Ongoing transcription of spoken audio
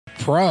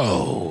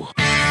Pro.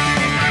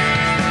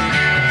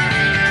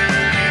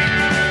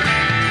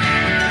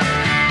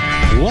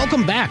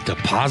 Welcome back to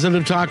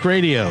Positive Talk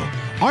Radio.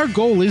 Our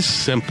goal is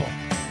simple: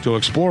 to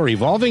explore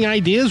evolving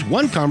ideas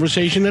one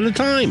conversation at a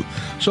time.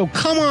 So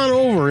come on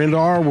over into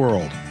our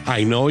world.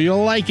 I know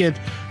you'll like it,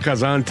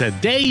 because on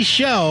today's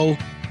show,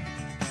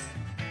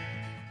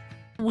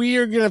 we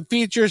are going to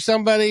feature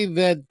somebody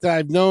that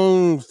I've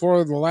known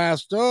for the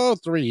last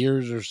 3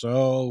 years or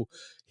so.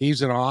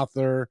 He's an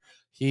author.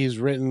 He's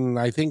written,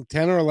 I think,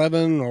 10 or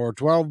 11 or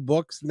 12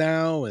 books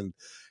now, and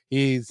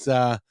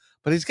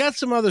but he's got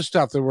some other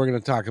stuff that we're going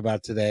to talk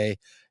about today.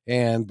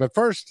 But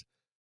first,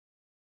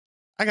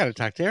 I got to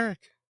talk to Eric.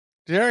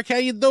 Eric, how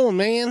you doing,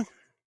 man?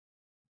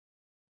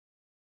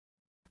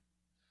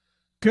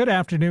 Good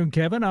afternoon,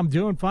 Kevin. I'm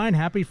doing fine.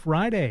 Happy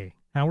Friday.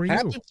 How are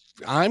you?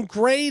 I'm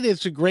great.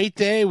 It's a great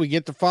day. We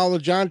get to follow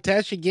John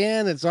Tesh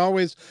again. It's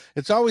always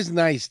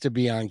nice to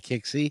be on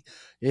Kixie.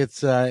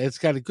 It's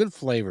got a good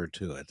flavor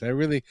to it. I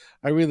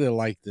really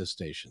like this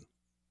station.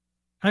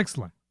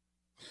 Excellent.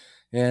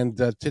 And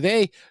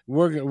today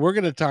we're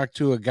going to talk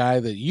to a guy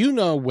that you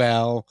know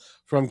well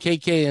from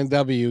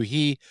KKNW.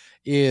 He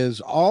is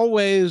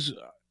always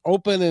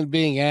open and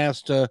being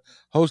asked to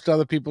host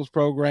other people's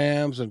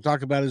programs and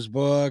talk about his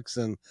books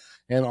and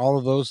all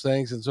of those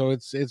things. And so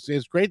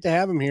it's great to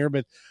have him here,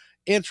 but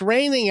it's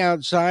raining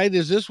outside.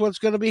 Is this what's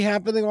going to be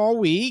happening all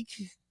week?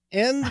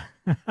 And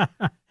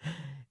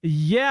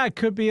yeah, it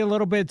could be a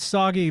little bit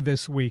soggy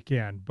this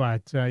weekend,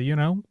 but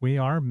we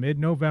are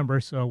mid-November,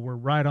 so we're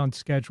right on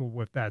schedule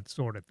with that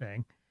sort of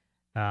thing.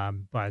 Yeah.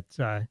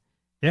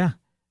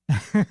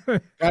 Got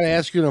to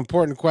ask you an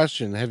important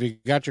question. Have you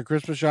got your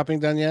Christmas shopping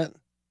done yet?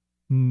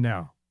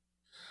 No.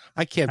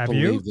 I can't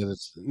believe that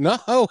it's no.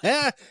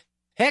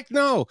 Heck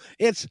no.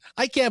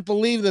 I can't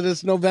believe that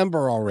it's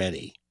November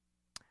already.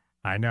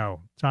 I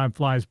know. Time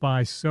flies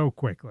by so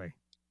quickly.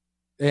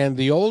 And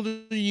the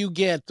older you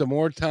get, the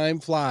more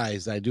time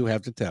flies, I do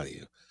have to tell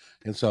you.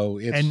 And so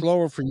it's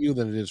slower for you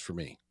than it is for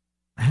me.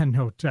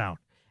 No doubt.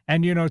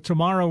 And,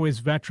 tomorrow is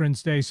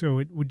Veterans Day,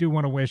 so we do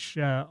want to wish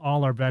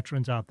all our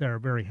veterans out there a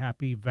very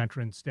happy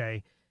Veterans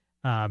Day.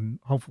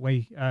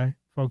 Hopefully,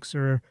 folks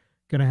are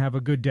going to have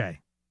a good day.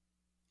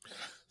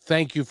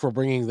 Thank you for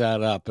bringing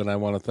that up. And I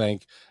want to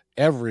thank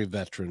every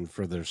veteran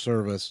for their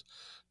service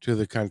to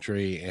the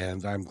country.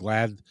 And I'm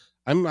glad.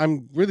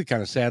 I'm really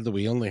kind of sad that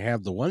we only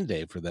have the one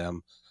day for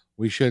them.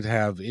 It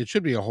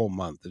should be a whole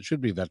month. It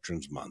should be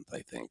Veterans Month,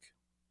 I think.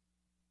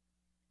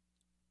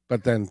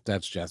 But then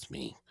that's just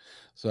me.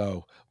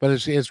 So, but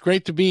it's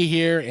great to be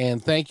here.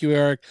 And thank you,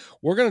 Eric.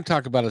 We're going to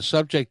talk about a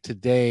subject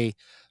today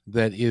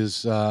that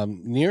is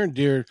near and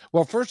dear.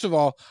 Well, first of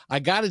all, I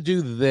got to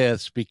do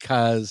this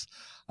because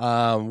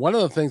one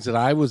of the things that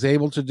I was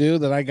able to do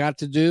was I got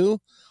to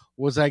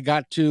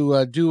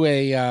do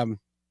a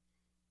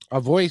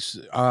voice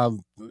of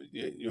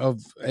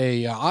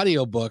a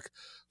audiobook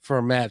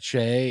for Matt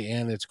Shea,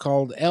 and it's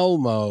called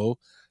Elmo.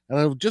 And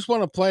I just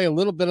want to play a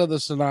little bit of the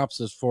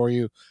synopsis for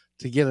you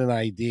to get an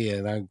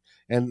idea.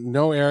 And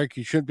no, Eric,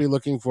 you shouldn't be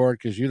looking for it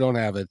because you don't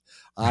have it.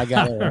 I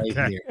got it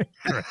right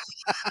here.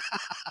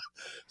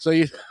 So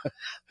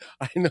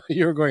I know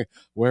you're going,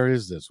 where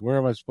is this? Where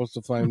am I supposed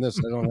to find this?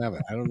 I don't have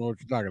it. I don't know what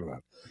you're talking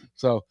about.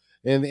 So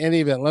in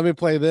any event, let me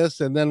play this,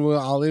 and then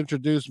I'll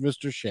introduce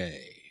Mr.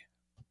 Shea.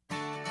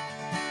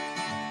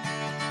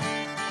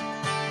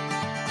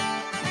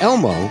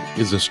 Elmo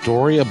is a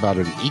story about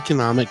an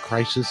economic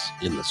crisis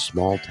in the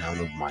small town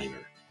of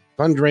Minor.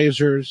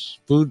 Fundraisers,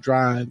 food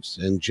drives,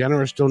 and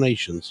generous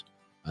donations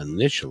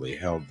initially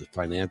held the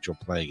financial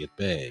plague at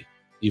bay.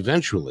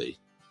 Eventually,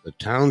 the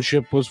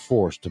township was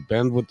forced to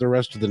bend with the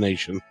rest of the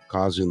nation,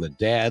 causing the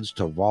dads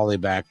to volley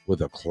back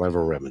with a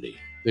clever remedy.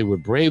 They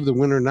would brave the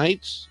winter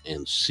nights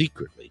and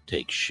secretly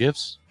take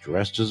shifts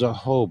dressed as a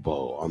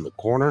hobo on the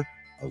corner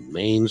of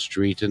Main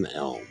Street and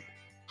Elm.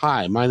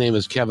 Hi, my name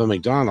is Kevin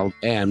McDonald,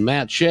 and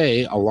Matt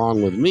Shea,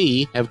 along with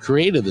me, have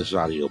created this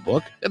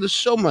audiobook that is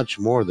so much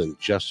more than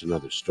just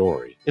another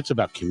story. It's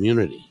about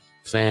community,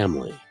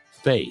 family,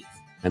 faith,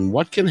 and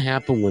what can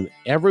happen when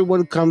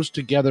everyone comes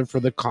together for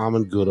the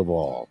common good of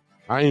all.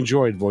 I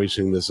enjoyed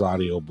voicing this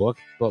audiobook,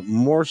 but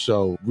more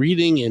so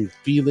reading and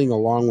feeling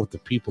along with the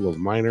people of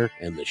Minor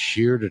and the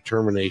sheer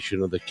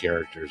determination of the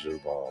characters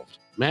involved.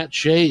 Matt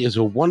Shea is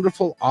a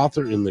wonderful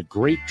author in the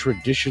great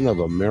tradition of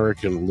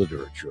American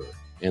literature,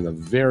 and a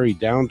very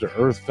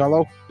down-to-earth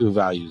fellow who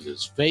values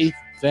his faith,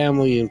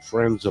 family, and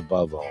friends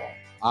above all.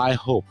 I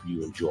hope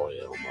you enjoy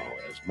Elmo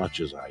as much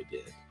as I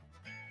did.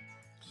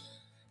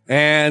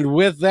 And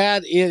with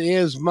that, it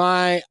is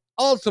my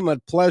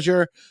ultimate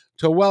pleasure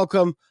to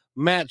welcome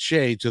Matt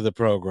Shea to the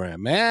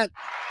program. Matt?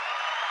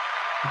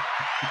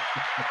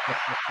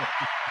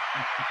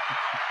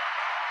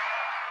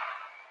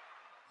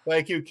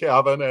 Thank you,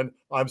 Kevin, and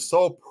I'm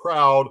so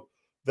proud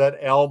that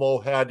Elmo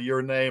had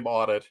your name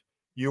on it.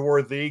 You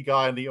were the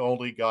guy and the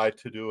only guy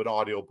to do an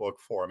audiobook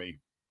for me.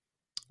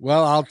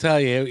 Well, I'll tell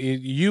you,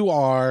 you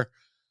are,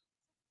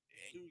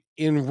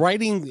 in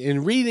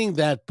reading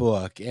that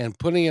book and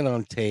putting it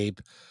on tape,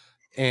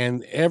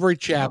 And every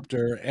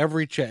chapter,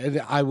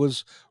 I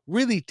was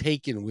really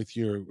taken with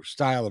your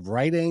style of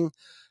writing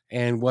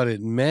and what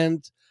it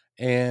meant.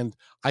 And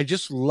I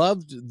just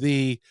loved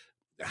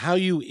how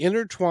you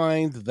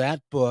intertwined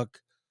that book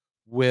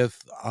with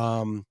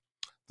the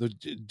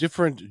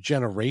different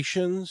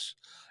generations,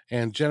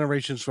 and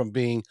generations from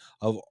being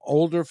of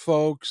older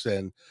folks.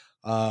 And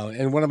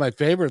one of my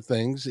favorite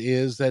things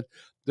is that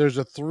there's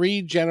a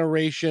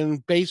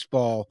 3-generation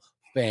baseball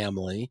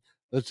family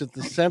that's at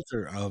the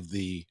center of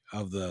the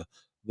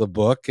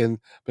book. And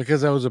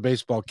because I was a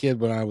baseball kid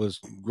when I was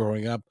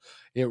growing up,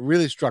 it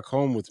really struck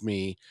home with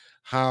me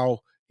how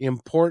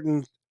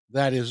important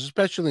that is,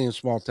 especially in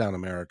small town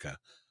America,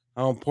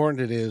 how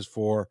important it is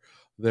for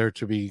there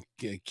to be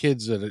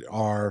kids that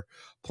are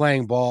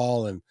playing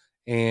ball and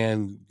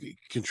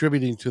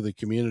contributing to the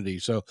community.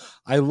 So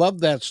I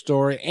love that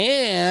story.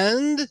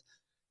 And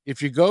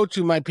if you go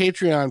to my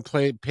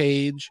Patreon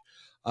page,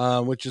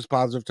 which is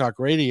Positive Talk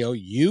Radio,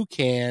 you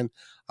can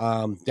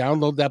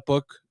download that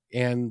book.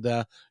 And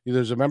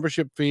there's a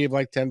membership fee of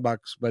like $10,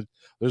 but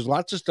there's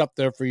lots of stuff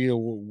there for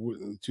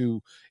you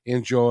to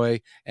enjoy.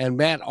 And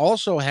Matt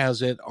also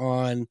has it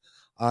on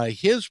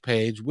his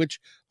page, which,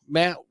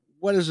 Matt,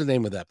 what is the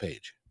name of that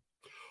page?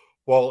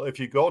 Well, if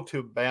you go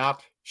to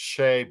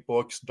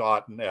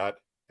mattsheabooks.net,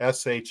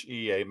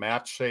 SHEA,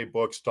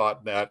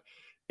 mattsheabooks.net,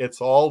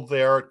 it's all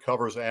there. It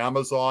covers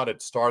Amazon.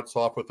 It starts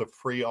off with a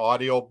free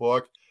audio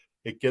book.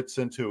 It gets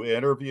into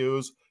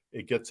interviews.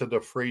 It gets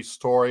into free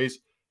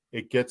stories.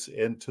 It gets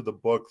into the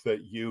book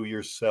that you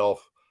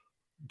yourself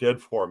did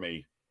for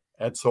me.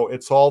 And so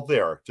it's all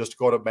there. Just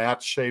go to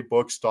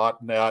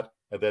mattsheabooks.net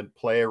and then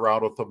play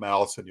around with the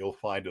mouse and you'll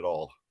find it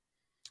all.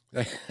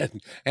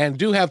 And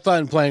do have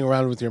fun playing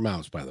around with your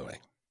mouse, by the way.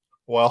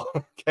 Well,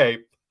 okay.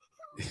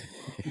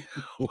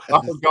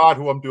 I forgot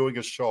who I'm doing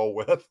a show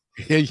with.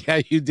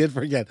 Yeah, you did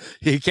forget.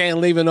 You can't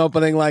leave an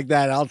opening like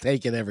that. I'll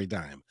take it every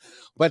time.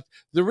 But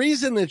the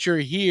reason that you're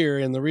here,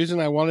 and the reason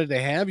I wanted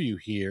to have you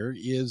here,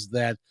 is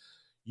that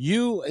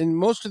you and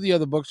most of the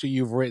other books that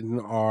you've written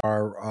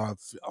are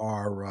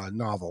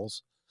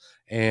novels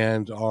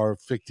and are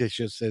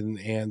fictitious,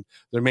 and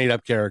they're made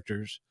up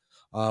characters.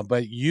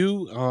 But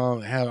you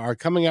are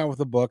coming out with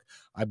a book.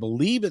 I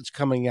believe it's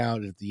coming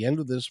out at the end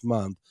of this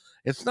month.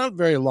 It's not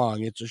very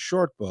long. It's a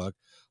short book,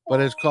 but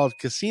it's called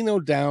Casino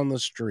Down the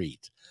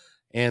Street.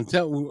 And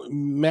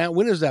Matt,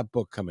 when is that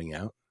book coming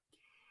out?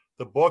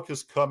 The book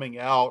is coming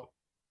out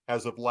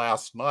as of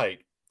last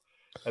night.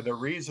 And the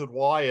reason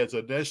why is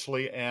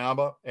initially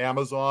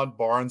Amazon,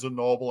 Barnes &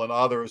 Noble, and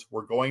others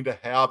were going to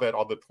have it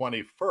on the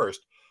 21st.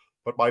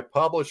 But my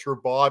publisher,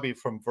 Bobby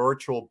from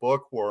Virtual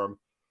Bookworm,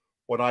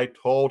 when I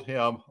told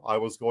him I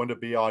was going to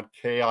be on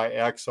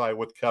KIXI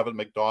with Kevin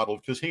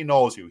McDonald, because he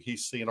knows you,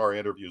 he's seen our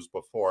interviews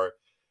before,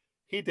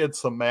 he did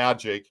some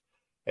magic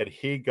and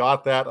he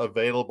got that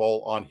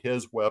available on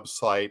his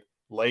website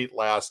late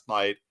last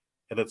night,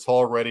 and it's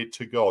all ready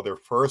to go. They're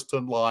first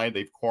in line.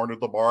 They've cornered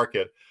the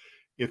market.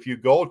 If you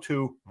go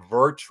to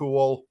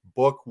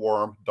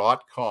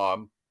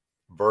virtualbookworm.com,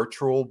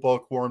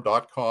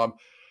 virtualbookworm.com,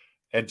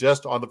 and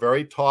just on the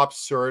very top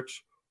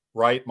search,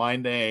 write my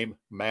name,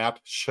 Matt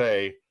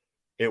Shea,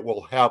 it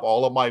will have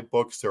all of my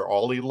books there,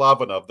 all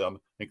 11 of them,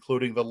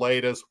 including the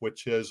latest,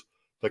 which is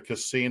The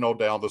Casino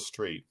Down the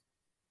Street.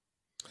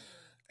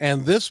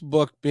 And this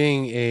book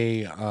being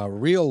a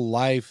real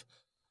life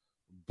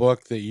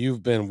book that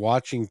you've been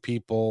watching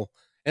people.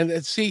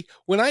 And see,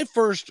 when I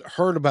first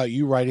heard about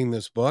you writing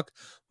this book,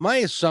 my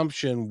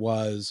assumption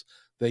was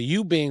that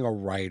you being a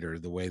writer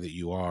the way that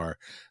you are,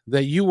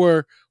 that you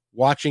were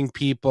watching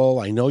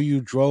people. I know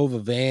you drove a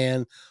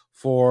van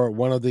for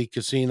one of the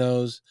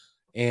casinos.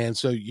 And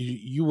so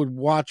you would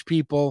watch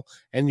people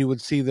and you would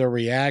see their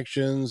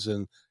reactions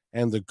and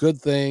the good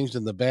things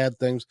and the bad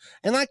things.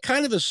 And I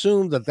kind of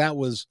assumed that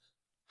was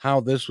how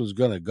this was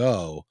going to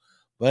go,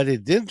 but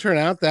it didn't turn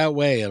out that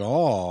way at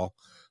all,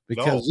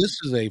 because this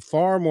is a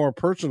far more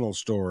personal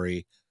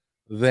story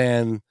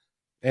than,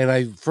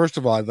 and first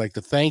of all, I'd like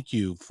to thank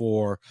you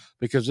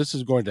because this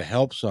is going to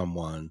help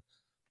someone.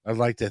 I'd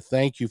like to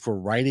thank you for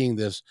writing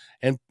this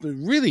and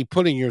really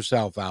putting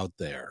yourself out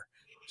there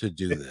to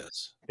do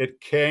this. It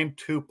came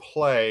to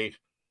play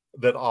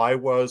that I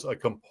was a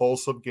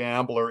compulsive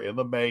gambler in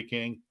the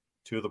making,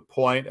 to the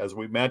point, as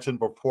we mentioned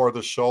before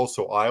the show,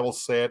 so I will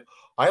say it,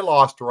 I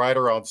lost right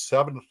around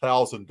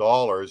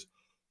 $7,000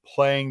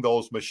 playing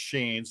those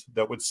machines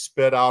that would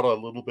spit out a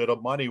little bit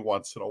of money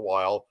once in a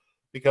while,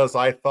 because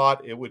I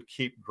thought it would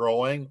keep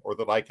growing or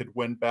that I could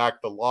win back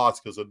the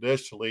loss, because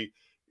initially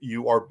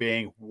you are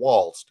being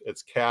waltzed.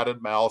 It's cat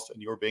and mouse,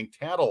 and you're being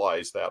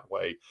tantalized that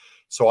way.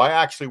 So I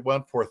actually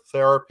went for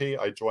therapy.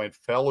 I joined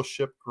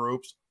fellowship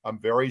groups. I'm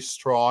very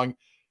strong,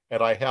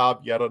 and I have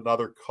yet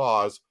another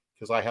cause,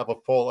 because I have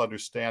a full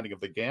understanding of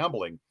the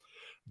gambling.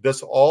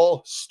 This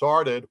all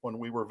started when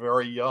we were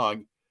very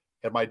young,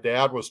 and my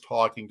dad was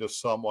talking to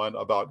someone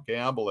about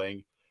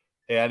gambling,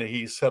 and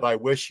he said, I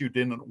wish you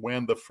didn't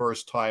win the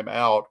first time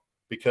out,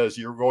 because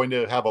you're going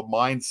to have a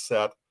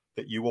mindset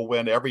that you will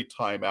win every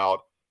time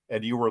out,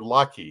 and you were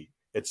lucky.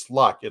 It's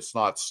luck. It's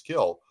not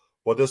skill.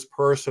 Well, this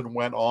person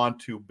went on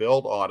to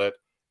build on it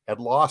and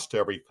lost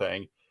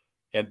everything.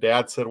 And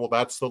Dad said, well,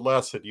 that's the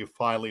lesson. You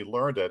finally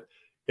learned it.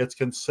 It's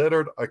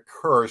considered a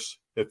curse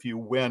if you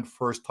win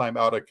first time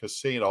out of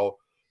casino,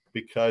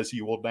 because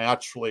you will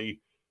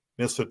naturally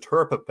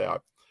misinterpret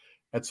that.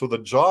 And so the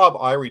job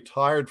I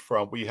retired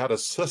from, we had a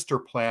sister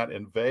plant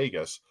in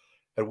Vegas,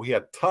 and we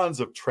had tons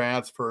of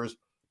transfers,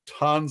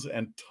 tons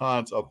and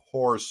tons of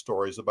horror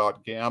stories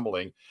about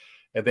gambling.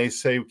 And they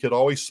say we could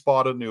always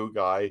spot a new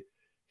guy.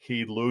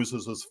 He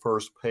loses his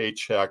first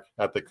paycheck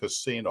at the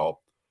casino.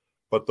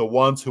 But the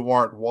ones who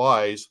aren't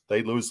wise,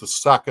 they lose the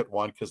second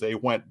one because they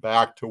went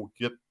back to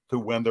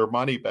win their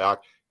money back.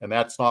 And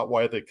that's not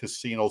why the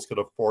casinos could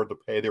afford to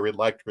pay their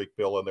electric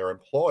bill and their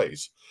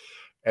employees.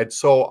 And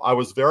so I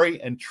was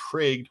very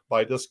intrigued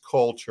by this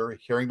culture,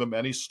 hearing the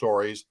many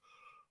stories.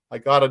 I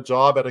got a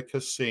job at a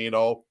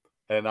casino,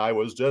 and I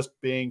was just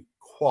being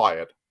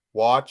quiet.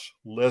 Watch,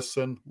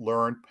 listen,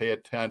 learn, pay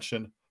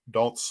attention,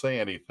 don't say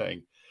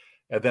anything.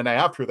 And then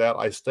after that,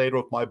 I stayed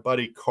with my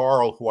buddy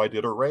Carl, who I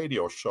did a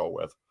radio show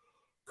with.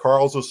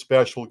 Carl's a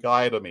special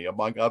guy to me.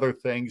 Among other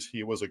things,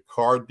 he was a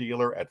card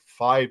dealer at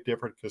 5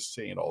 different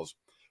casinos.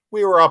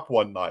 We were up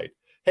one night.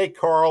 Hey,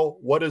 Carl,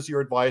 what is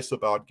your advice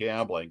about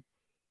gambling?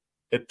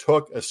 It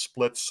took a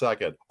split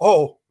second.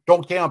 Oh,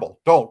 don't gamble.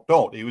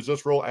 Don't. He was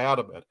just real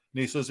adamant.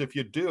 And he says, if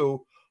you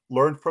do,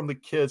 learn from the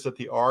kids at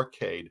the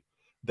arcade.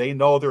 They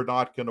know they're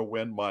not going to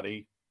win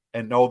money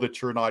and know that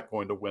you're not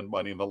going to win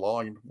money in the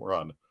long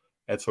run.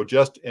 And so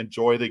just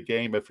enjoy the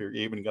game if you're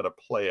even going to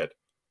play it.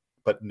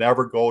 But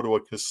never go to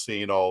a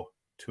casino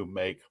to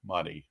make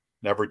money.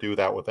 Never do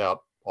that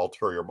without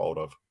ulterior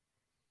motive.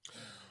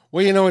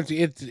 Well, you know,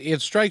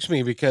 it strikes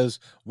me because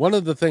one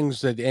of the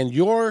things that, and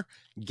your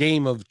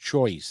game of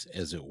choice,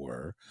 as it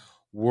were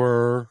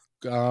the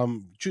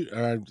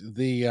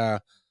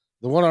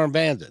one-armed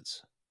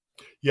bandits.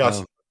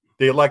 Yes,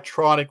 the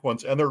electronic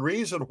ones. And the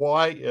reason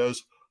why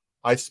is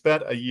I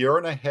spent a year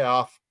and a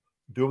half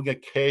doing a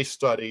case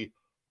study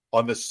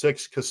on the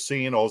 6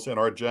 casinos in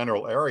our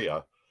general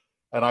area.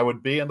 And I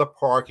would be in the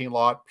parking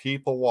lot,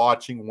 people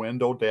watching,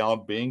 window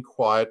down, being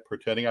quiet,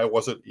 pretending I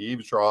wasn't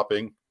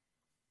eavesdropping,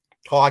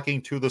 talking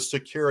to the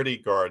security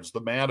guards, the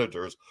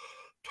managers,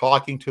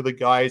 talking to the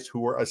guys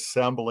who were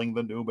assembling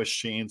the new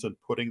machines and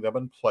putting them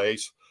in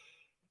place.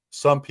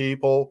 Some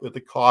people at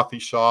the coffee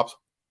shops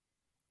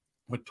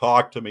would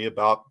talk to me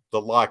about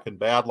the luck and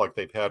bad luck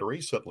they've had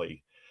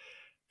recently.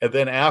 And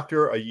then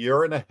after a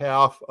year and a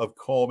half of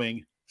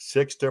combing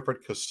 6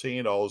 different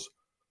casinos,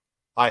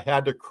 I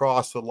had to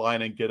cross the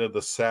line and get in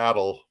the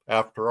saddle.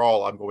 After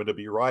all, I'm going to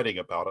be writing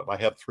about it. I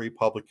have 3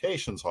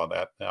 publications on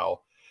that now.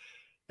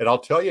 And I'll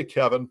tell you,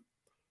 Kevin,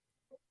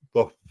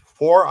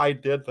 before I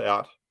did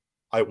that,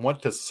 I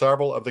went to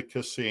several of the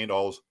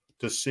casinos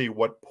to see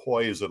what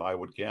poison I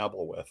would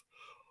gamble with.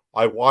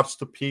 I watched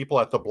the people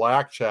at the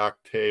blackjack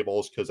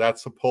tables because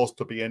that's supposed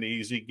to be an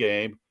easy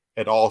game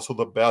and also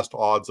the best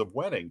odds of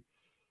winning.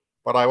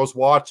 But I was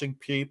watching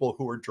people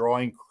who were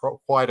drawing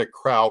quite a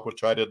crowd,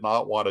 which I did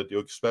not want to do,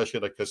 especially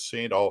in a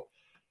casino.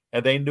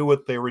 And they knew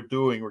what they were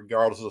doing,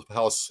 regardless of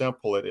how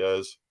simple it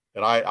is.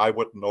 And I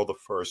wouldn't know the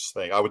first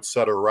thing. I would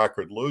set a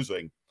record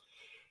losing.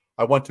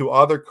 I went to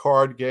other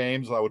card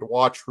games. I would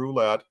watch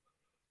roulette.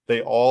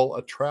 They all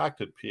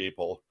attracted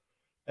people.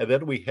 And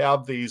then we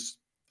have these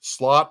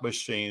slot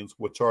machines,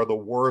 which are the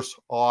worst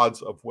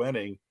odds of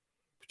winning.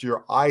 But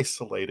you're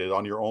isolated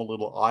on your own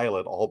little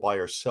island all by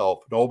yourself.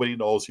 Nobody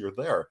knows you're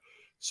there.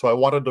 So I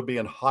wanted to be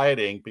in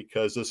hiding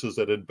because this is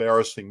an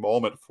embarrassing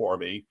moment for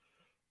me.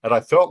 And I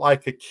felt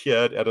like a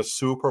kid at a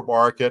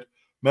supermarket.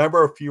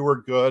 Remember, if you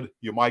were good,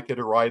 you might get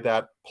to ride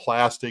that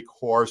plastic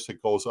horse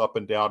that goes up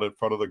and down in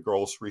front of the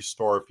grocery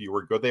store if you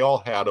were good. They all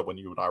had it when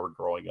you and I were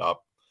growing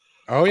up.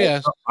 Oh,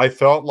 yes. I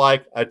felt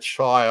like a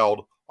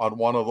child on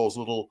one of those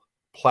little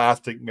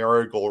plastic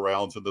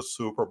merry-go-rounds in the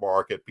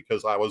supermarket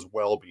because I was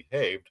well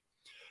behaved.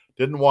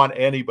 Didn't want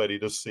anybody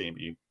to see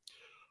me.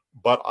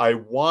 But I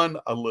won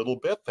a little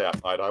bit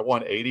that night. I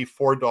won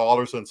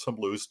 $84 and some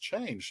loose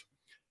change.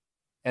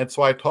 And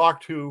so I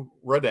talked to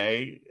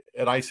Renee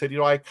and I said,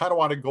 I kind of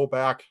want to go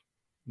back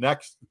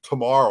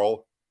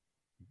tomorrow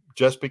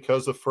just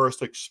because the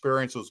first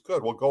experience was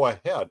good. Well, go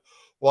ahead.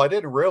 Well, I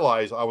didn't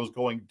realize I was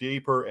going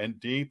deeper and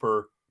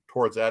deeper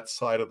towards that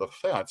side of the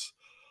fence.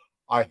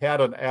 I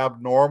had an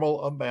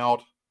abnormal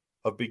amount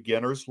of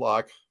beginner's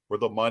luck where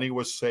the money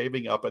was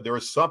saving up and there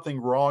was something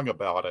wrong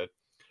about it.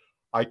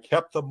 I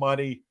kept the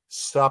money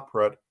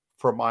separate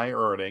from my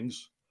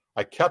earnings.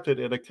 I kept it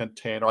in a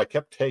container. I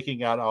kept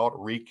taking it out,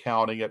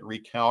 recounting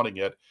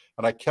it,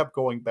 and I kept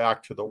going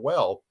back to the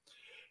well.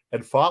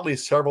 And finally,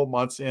 several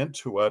months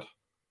into it,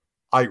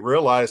 I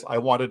realized I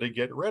wanted to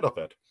get rid of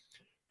it.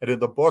 And in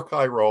the book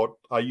I wrote,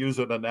 I use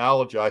an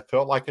analogy. I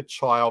felt like a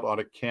child on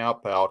a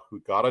camp out who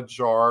got a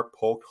jar,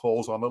 poked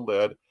holes on the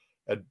lid,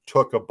 and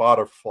took a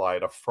butterfly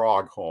and a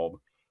frog home.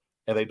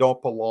 And they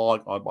don't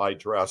belong on my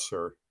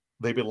dresser.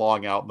 They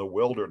belong out in the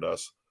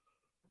wilderness.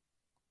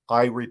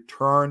 I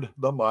returned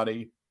the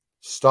money,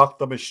 stuffed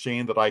the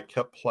machine that I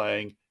kept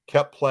playing,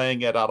 kept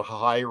playing it at a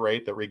high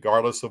rate that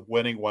regardless of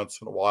winning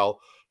once in a while,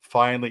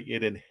 finally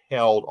it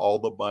inhaled all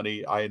the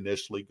money I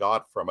initially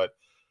got from it.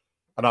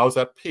 And I was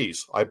at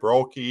peace. I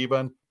broke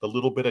even. The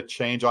little bit of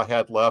change I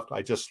had left,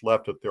 I just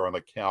left it there on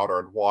the counter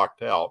and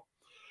walked out.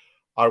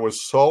 I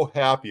was so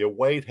happy a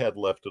weight had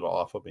lifted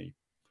off of me.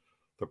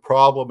 The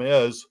problem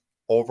is,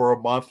 over a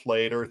month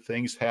later,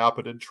 things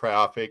happened in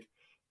traffic.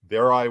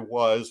 There I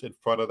was in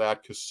front of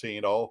that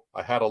casino.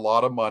 I had a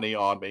lot of money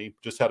on me,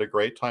 just had a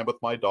great time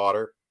with my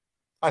daughter.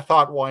 I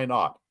thought, why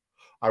not?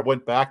 I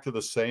went back to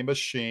the same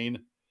machine.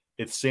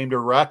 It seemed to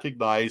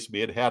recognize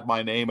me. It had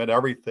my name and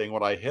everything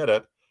when I hit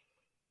it.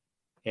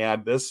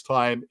 And this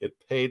time it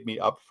paid me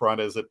up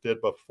front as it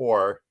did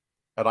before.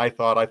 And I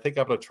thought, I think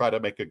I'm going to try to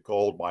make a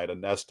gold mine, a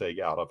nest egg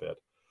out of it.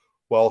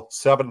 Well,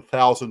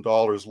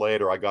 $7,000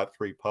 later, I got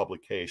 3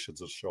 publications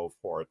to show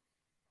for it.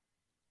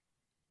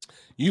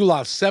 You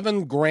lost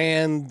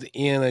 $7,000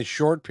 in a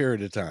short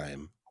period of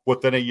time.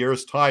 Within a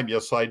year's time,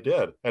 yes, I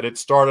did. And it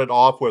started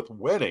off with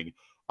winning.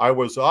 I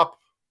was up,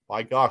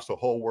 my gosh, the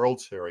whole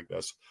world's hearing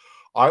this.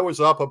 I was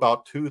up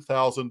about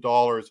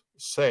 $2,000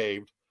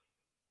 saved.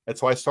 And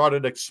so I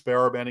started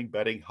experimenting,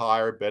 betting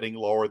higher, betting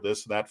lower,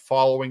 this and that,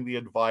 following the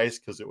advice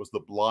because it was the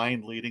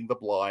blind leading the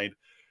blind.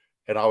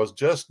 And I was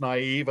just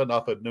naive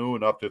enough and new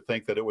enough to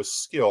think that it was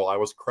skill. I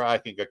was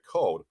cracking a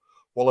code.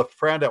 Well, a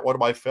friend at one of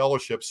my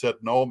fellowships said,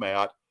 no,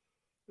 Matt,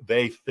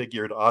 they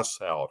figured us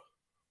out.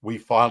 We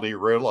finally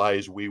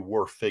realized we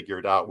were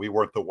figured out. We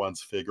weren't the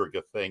ones figuring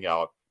a thing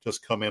out.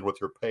 Just come in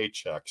with your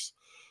paychecks.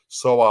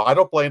 So I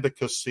don't blame the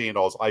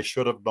casinos. I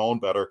should have known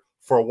better.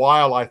 For a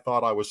while, I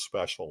thought I was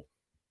special.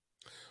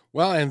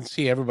 Well, and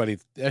see, everybody,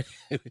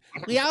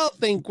 we all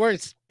think we're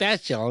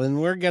special and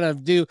we're going to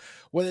do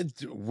what,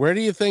 where do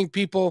you think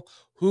people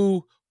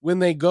who, when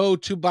they go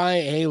to buy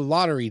a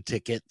lottery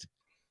ticket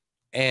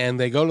and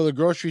they go to the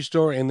grocery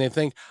store and they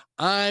think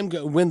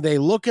when they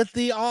look at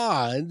the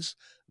odds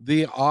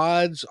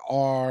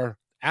are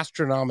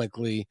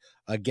astronomically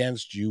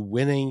against you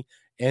winning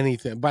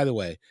anything. By the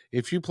way,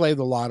 if you play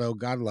the lotto,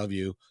 God love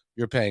you,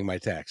 you're paying my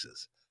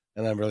taxes.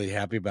 And I'm really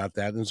happy about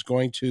that. And it's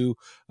going to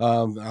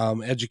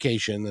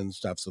education and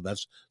stuff. So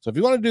if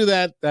you want to do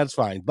that, that's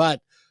fine. But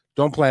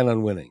don't plan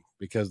on winning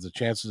because the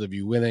chances of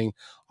you winning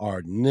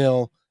are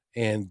nil.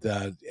 And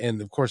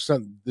of course,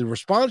 the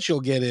response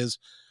you'll get is,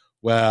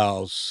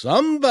 well,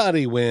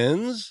 somebody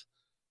wins.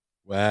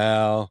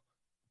 Well,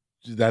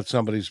 that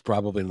somebody's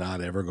probably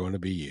not ever going to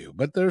be you.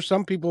 But there's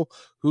some people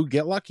who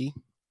get lucky.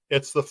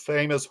 It's the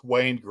famous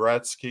Wayne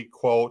Gretzky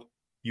quote,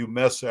 you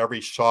miss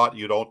every shot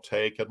you don't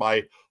take. And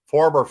my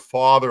former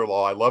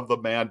father-in-law, I love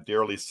the man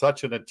dearly,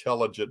 such an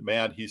intelligent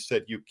man. He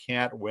said, you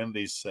can't win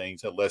these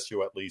things unless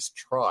you at least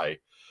try.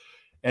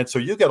 And so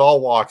you get all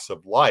walks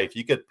of life.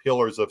 You get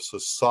pillars of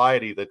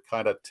society that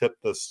kind of tip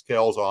the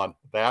scales on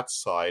that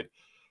side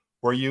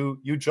where you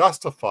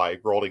justify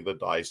rolling the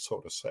dice,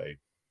 so to say.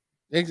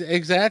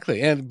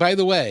 Exactly. And by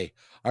the way,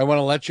 I want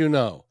to let you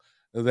know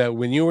that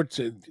when you were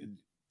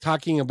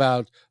talking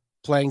about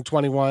playing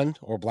 21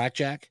 or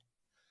blackjack,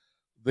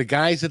 the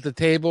guys at the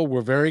table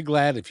were very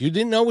glad. If you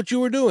didn't know what you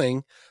were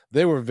doing,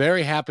 they were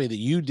very happy that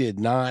you did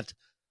not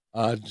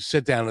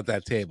sit down at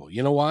that table.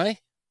 You know why?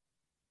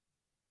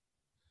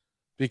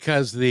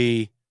 Because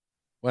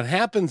what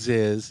happens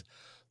is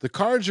the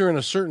cards are in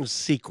a certain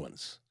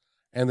sequence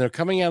and they're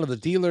coming out of the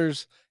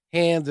dealer's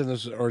hand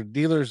or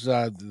dealer's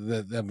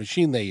the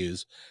machine they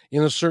use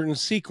in a certain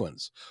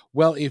sequence.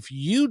 Well, if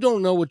you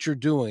don't know what you're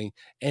doing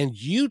and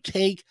you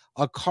take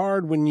a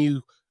card when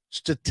you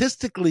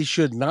statistically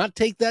should not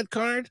take that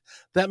card,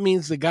 that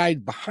means the guy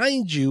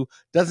behind you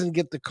doesn't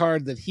get the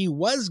card that he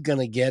was going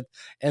to get,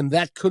 and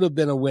that could have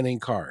been a winning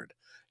card.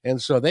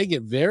 And so they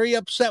get very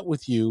upset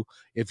with you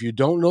if you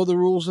don't know the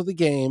rules of the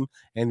game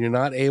and you're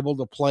not able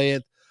to play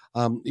it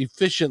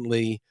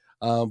efficiently.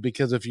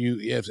 Because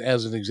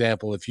as an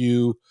example, if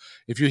you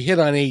hit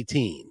on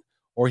 18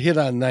 or hit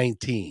on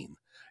 19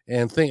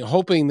 and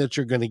hoping that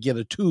you're going to get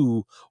a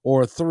 2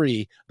 or a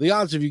 3, the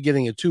odds of you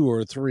getting a 2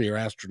 or a 3 are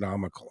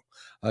astronomical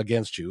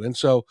against you. And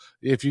so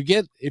if you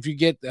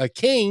get a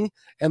king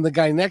and the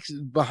guy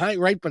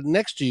right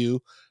next to you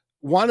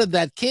wanted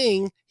that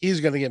king, he's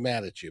going to get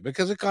mad at you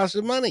because it costs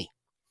him money.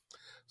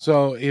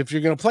 So if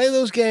you're going to play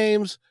those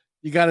games,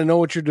 you got to know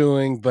what you're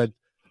doing. But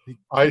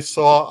I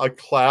saw a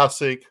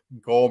classic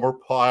Gomer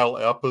Pyle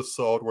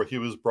episode where he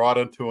was brought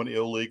into an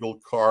illegal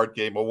card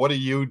game. Well, what are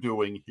you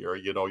doing here?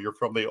 You know, you're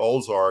from the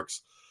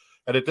Ozarks.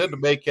 And it didn't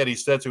make any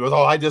sense. He goes,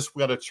 oh, I just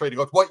got to trade. He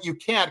goes, what? You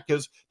can't,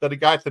 because the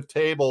guy at the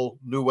table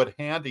knew what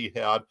hand he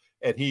had,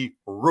 and he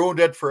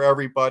ruined it for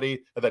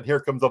everybody. And then here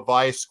comes the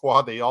Vice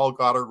Squad. They all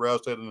got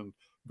arrested, and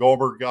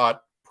Gomer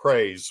got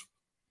praise.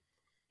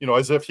 You know,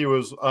 as if he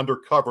was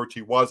undercover, which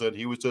he wasn't.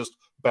 He was just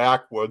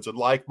backwoods, and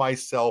like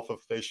myself, a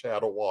fish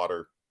out of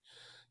water.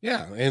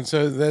 Yeah, and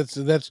so that's,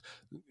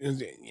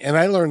 and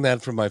I learned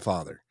that from my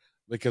father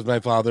because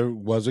my father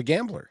was a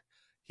gambler.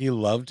 He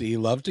loved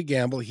to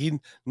gamble. He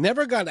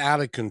never got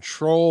out of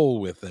control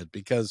with it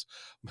because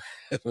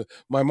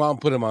my mom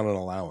put him on an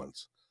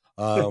allowance.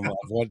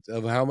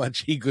 of how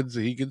much he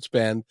could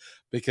spend,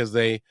 because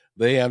they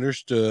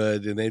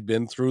understood, and they'd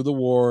been through the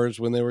wars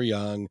when they were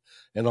young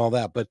and all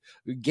that. But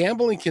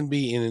gambling can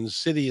be an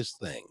insidious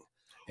thing,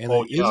 and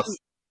Oh, yes.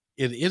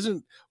 it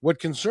isn't what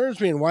concerns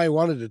me, and why I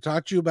wanted to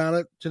talk to you about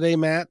it today,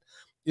 Matt,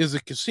 is the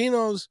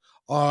casinos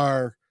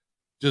are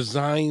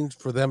designed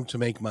for them to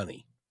make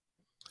money.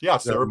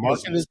 Yes, They're they're a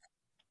business.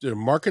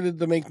 marketed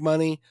to make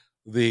money.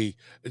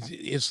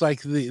 It's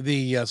like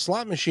the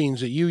slot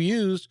machines that you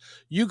used.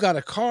 You got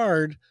a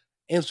card,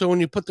 and so when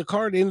you put the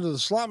card into the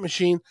slot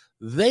machine,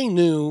 they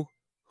knew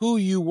who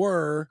you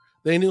were.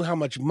 They knew how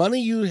much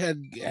money you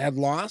had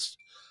lost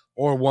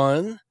or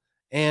won,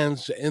 and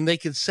they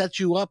could set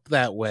you up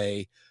that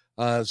way,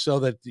 so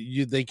that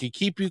they could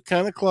keep you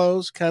kind of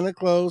close,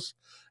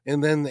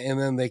 and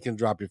then they can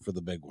drop you for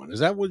the big one.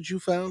 Is that what you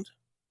found?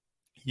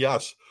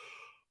 Yes.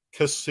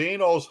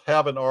 Casinos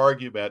have an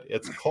argument.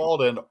 It's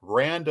called a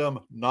random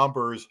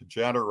numbers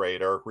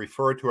generator,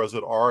 referred to as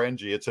an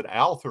RNG. It's an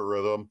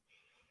algorithm.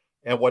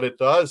 And what it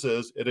does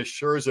is it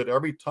assures that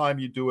every time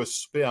you do a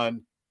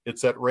spin,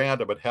 it's at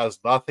random. It has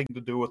nothing to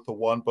do with the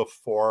one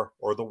before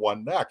or the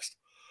one next.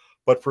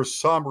 But for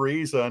some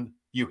reason,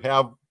 you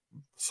have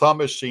some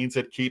machines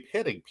that keep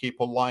hitting.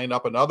 People line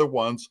up, and other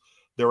ones,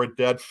 they're a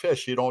dead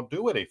fish. You don't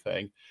do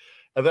anything.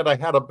 And then I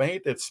had a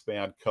maintenance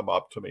man come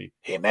up to me.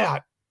 Hey,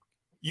 Matt,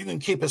 you can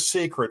keep a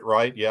secret,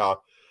 right? Yeah.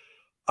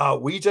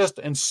 We just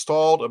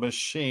installed a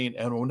machine,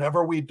 and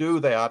whenever we do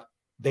that,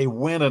 they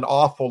win an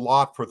awful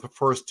lot for the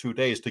first 2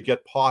 days to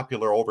get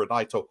popular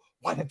overnight. So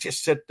why don't you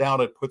sit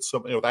down and put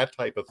some, that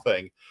type of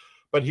thing.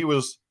 But he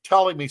was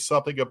telling me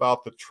something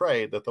about the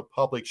trade that the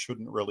public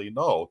shouldn't really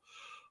know.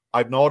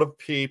 I've known of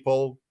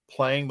people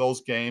playing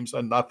those games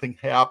and nothing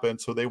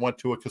happened. So they went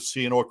to a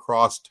casino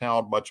across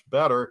town, much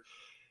better.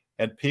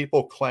 And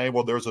people claim,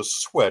 well, there's a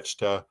switch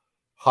to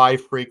high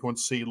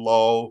frequency,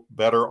 low,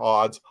 better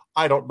odds.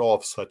 I don't know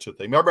of such a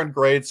thing. Remember in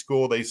grade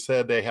school, they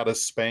said they had a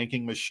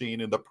spanking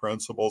machine in the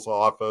principal's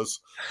office.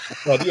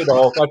 But,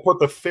 I put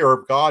the fear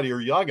of God,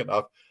 you're young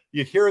enough.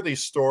 You hear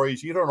these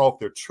stories, you don't know if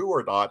they're true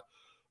or not.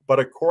 But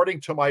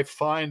according to my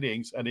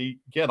findings, and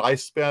again, I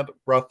spent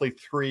roughly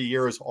 3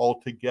 years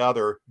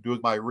altogether doing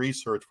my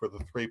research for the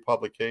 3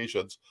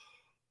 publications,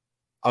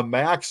 a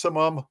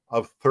maximum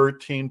of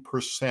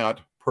 13%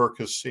 per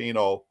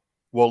casino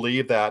will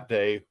leave that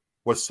day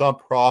with some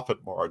profit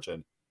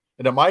margin.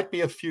 And it might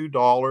be a few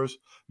dollars,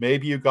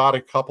 maybe you got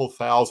a couple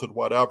thousand,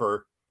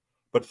 whatever,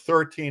 but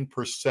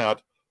 13%,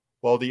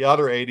 well, the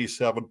other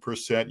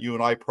 87%, you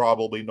and I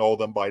probably know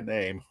them by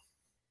name.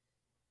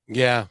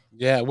 Yeah.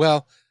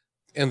 Well,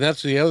 and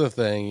that's the other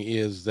thing,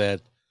 is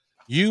that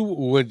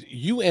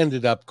you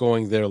ended up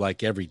going there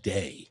like every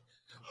day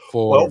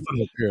for Well,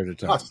 a period of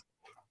time. yes,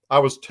 I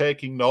was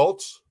taking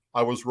notes,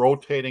 I was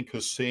rotating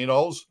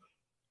casinos,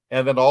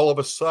 and then all of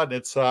a sudden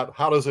it's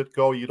how does it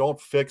go? You don't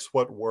fix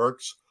what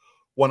works.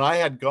 When I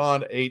had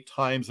gone 8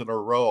 times in a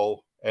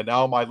row, and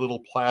now my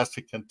little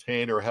plastic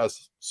container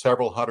has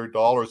several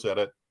 $100s in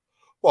it,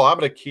 well, I'm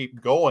going to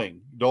keep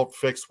going. Don't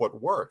fix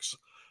what works.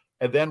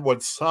 And then when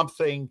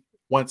something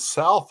went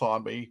south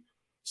on me,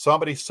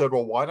 somebody said,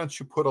 well, why don't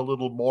you put a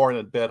little more in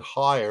and bet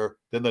higher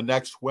than the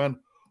next win?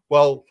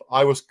 Well,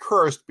 I was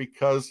cursed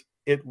because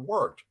it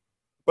worked.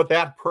 But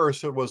that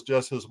person was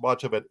just as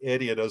much of an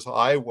idiot as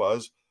I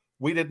was.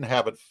 We didn't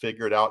have it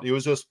figured out. It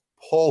was just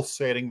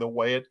pulsating the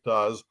way it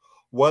does,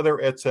 whether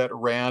it's at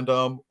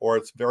random or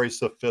it's very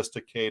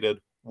sophisticated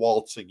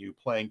waltzing you,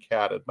 playing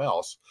cat and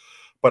mouse.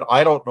 But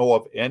I don't know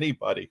of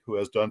anybody who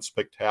has done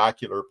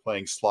spectacular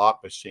playing slot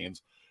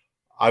machines.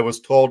 I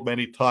was told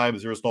many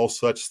times there's no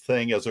such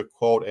thing as a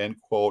quote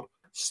unquote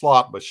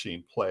slot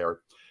machine player.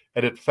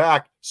 And in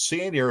fact,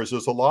 seniors,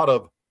 there's a lot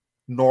of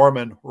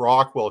Norman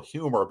Rockwell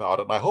humor about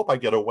it. And I hope I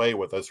get away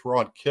with this. We're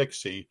on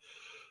Kixie.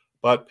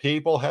 But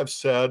people have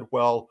said,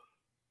 well,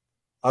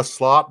 a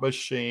slot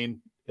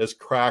machine is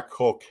crack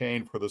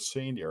cocaine for the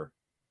senior.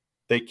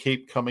 They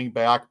keep coming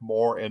back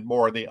more and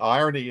more. And the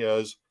irony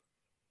is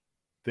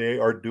they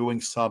are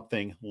doing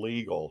something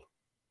legal.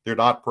 They're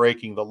not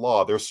breaking the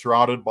law. They're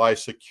surrounded by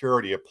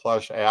security, a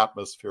plush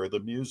atmosphere, the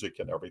music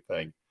and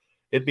everything.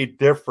 It'd be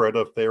different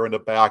if they're in a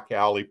back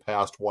alley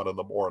past 1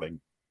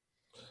 a.m.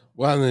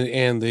 Well,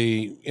 and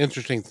the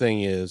interesting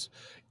thing is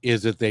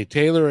that they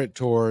tailor it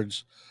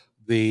towards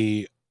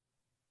the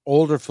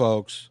older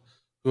folks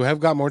who have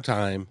got more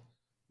time,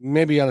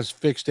 maybe on a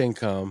fixed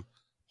income,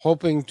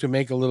 hoping to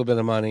make a little bit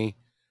of money.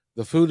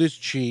 The food is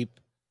cheap.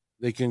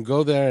 They can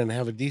go there and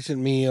have a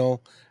decent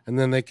meal, and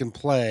then they can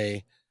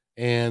play.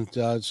 And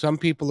some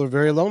people are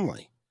very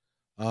lonely.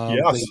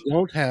 Yes.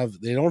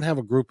 They don't have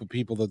a group of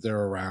people that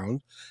they're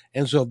around,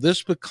 and so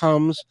this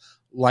becomes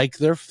like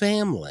their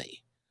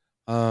family.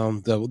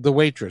 The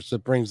waitress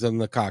that brings them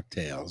the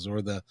cocktails,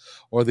 or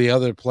the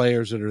other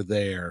players that are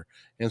there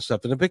and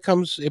stuff, and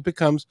it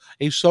becomes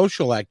a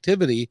social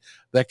activity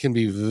that can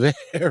be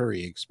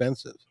very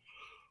expensive.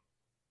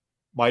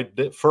 My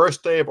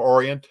first day of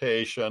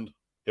orientation,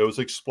 it was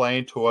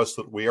explained to us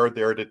that we are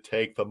there to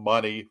take the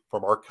money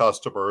from our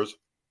customers,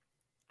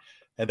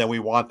 and then we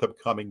want them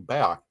coming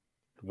back.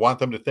 want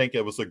them to think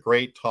it was a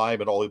great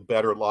time and all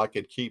better luck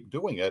and keep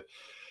doing it.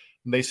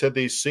 And they said,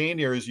 these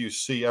seniors you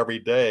see every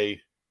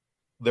day,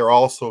 they're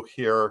also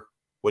here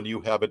when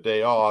you have a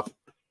day off.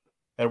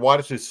 And why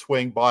don't you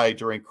swing by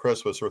during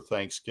Christmas or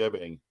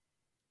Thanksgiving?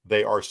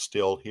 They are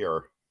still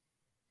here.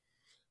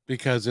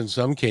 Because in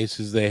some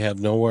cases, they have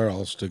nowhere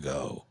else to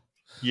go.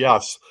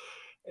 Yes.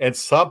 And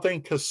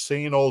something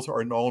casinos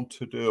are known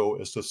to do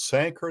is to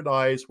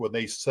synchronize when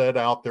they set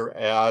out their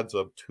ads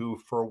of 2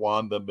 for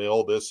 1, the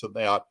meal, this and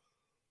that,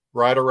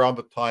 right around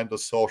the time the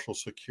Social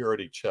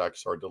Security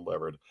checks are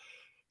delivered.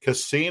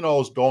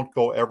 Casinos don't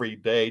go every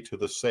day to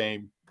the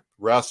same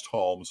rest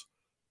homes.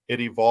 It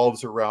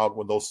evolves around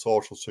when those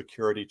Social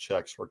Security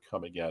checks are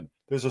coming in.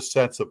 There's a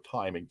sense of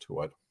timing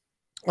to it.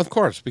 Of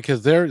course,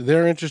 because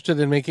they're interested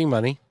in making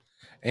money.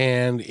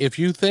 And if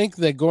you think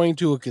that going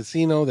to a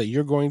casino that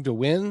you're going to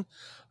win,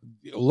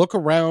 look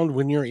around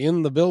when you're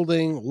in the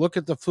building, look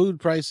at the food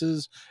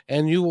prices,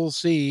 and you will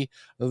see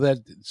that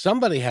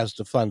somebody has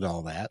to fund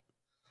all that.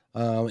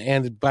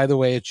 And by the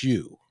way, it's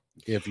you,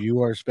 if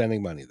you are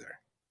spending money there.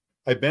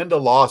 I've been to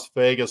Las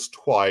Vegas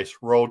twice,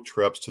 road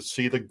trips, to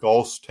see the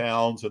ghost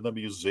towns and the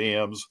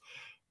museums.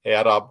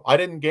 And I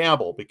didn't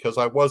gamble because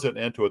I wasn't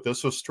into it.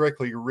 This was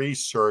strictly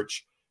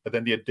research. And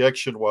then the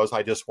addiction was,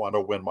 I just want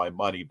to win my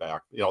money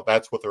back. You know,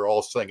 that's what they're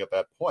all saying at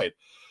that point.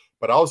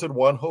 But I was in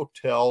one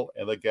hotel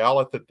and the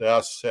gal at the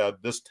desk said,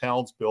 this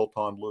town's built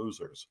on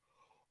losers.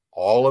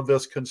 All of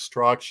this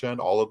construction,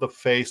 all of the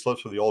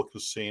facelifts of the old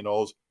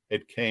casinos,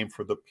 it came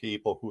for the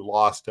people who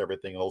lost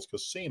everything in those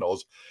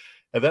casinos.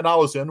 And then I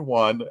was in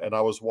one and I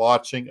was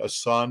watching a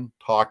son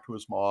talk to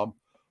his mom.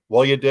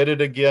 Well, you did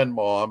it again,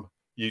 Mom.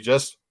 You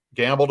just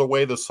gambled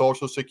away the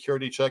Social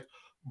Security check.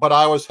 But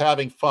I was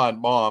having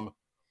fun, Mom.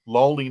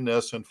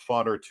 Loneliness and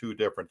fun are two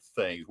different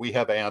things. We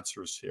have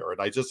answers here. And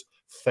I just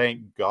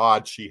thank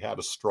God she had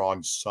a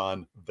strong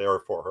son there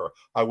for her.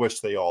 I wish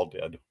they all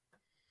did.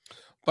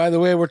 By the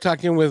way, we're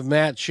talking with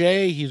Matt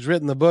Shea. He's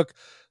written the book,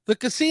 The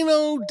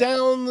Casino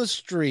Down the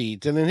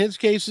Street. And in his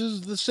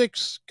cases, the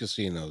 6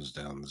 casinos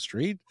down the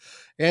street.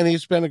 And he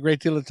spent a great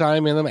deal of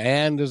time in them.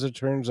 And as it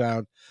turns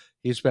out,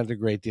 he spent a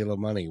great deal of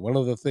money. One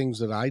of the things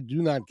that I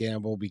do not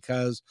gamble,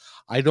 because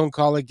I don't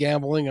call it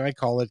gambling, I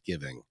call it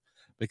giving.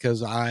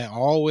 Because I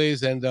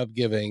always end up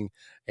giving,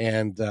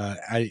 and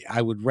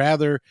I would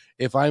rather,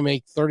 if I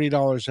make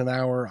 $30 an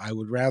hour, I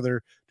would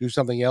rather do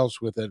something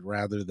else with it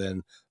rather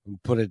than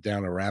put it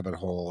down a rabbit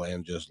hole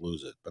and just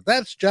lose it. But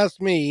that's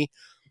just me.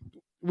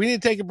 We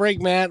need to take a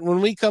break, Matt. When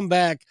we come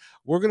back,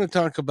 we're going to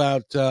talk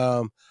about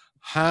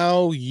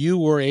how you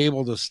were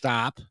able to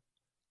stop,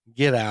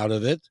 get out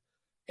of it,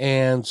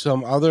 and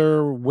some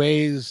other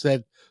ways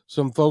that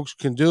some folks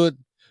can do it,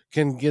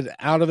 can get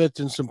out of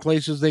it, and some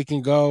places they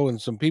can go and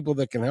some people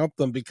that can help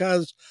them,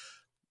 because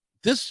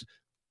this,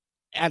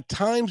 at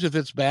times, if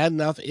it's bad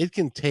enough, it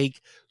can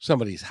take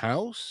somebody's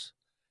house.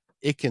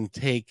 It can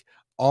take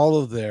all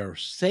of their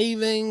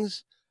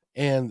savings,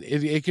 and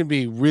it can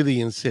be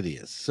really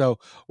insidious. So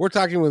we're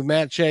talking with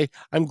Matt Shea.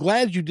 I'm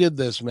glad you did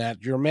this,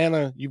 Matt. You're a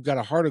man, you've got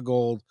a heart of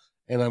gold,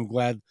 and I'm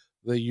glad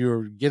that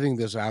you're getting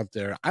this out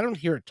there. I don't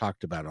hear it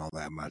talked about all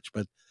that much,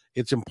 but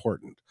it's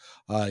important.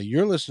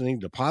 You're listening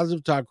to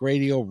Positive Talk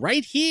Radio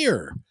right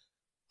here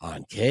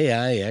on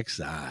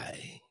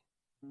KIXI.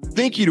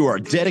 Thank you to our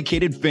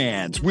dedicated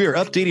fans. We are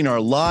updating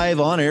our live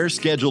on-air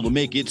schedule to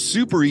make it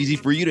super easy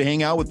for you to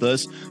hang out with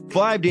us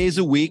 5 days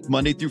a week,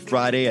 Monday through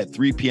Friday at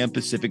 3 p.m.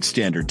 Pacific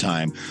Standard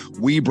Time.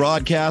 We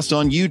broadcast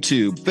on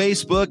YouTube,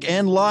 Facebook,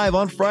 and live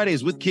on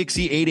Fridays with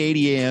Kixie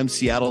 880 a.m.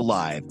 Seattle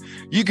Live.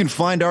 You can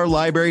find our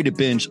library to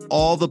binge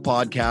all the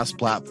podcast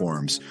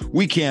platforms.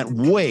 We can't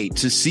wait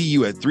to see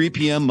you at 3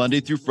 p.m. Monday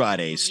through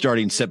Friday,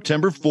 starting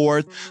September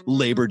 4th,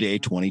 Labor Day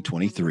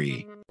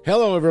 2023.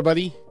 Hello,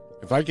 everybody.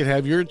 If I could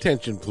have your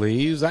attention,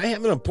 please, I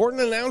have an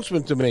important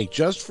announcement to make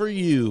just for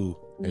you.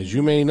 As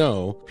you may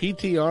know,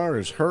 PTR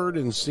is heard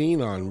and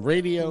seen on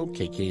radio,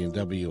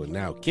 KKNW, and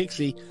now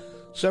Kixie,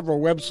 several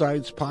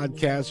websites,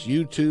 podcasts,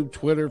 YouTube,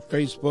 Twitter,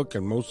 Facebook,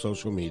 and most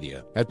social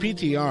media. At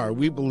PTR,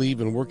 we believe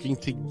in working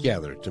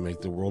together to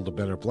make the world a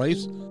better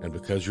place, and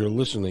because you're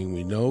listening,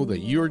 we know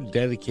that you're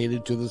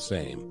dedicated to the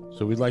same.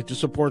 So we'd like to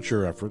support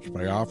your efforts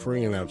by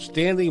offering an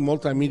outstanding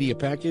multimedia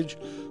package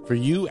for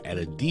you at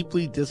a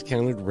deeply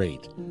discounted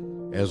rate.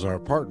 As our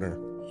partner,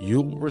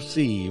 you'll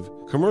receive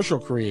commercial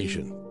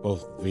creation,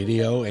 both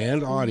video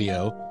and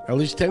audio, at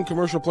least 10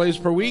 commercial plays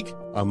per week,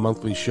 a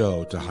monthly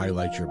show to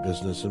highlight your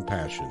business and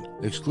passion,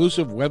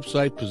 exclusive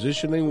website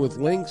positioning with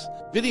links,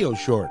 video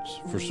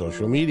shorts for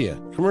social media,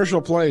 commercial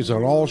plays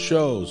on all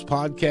shows,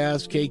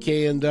 podcasts,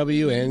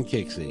 KKNW, and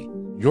Kixie.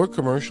 Your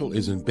commercial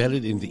is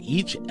embedded into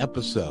each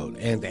episode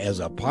and as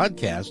a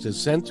podcast is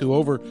sent to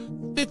over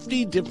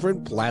 50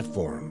 different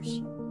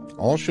platforms.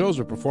 All shows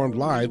are performed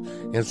live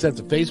and sent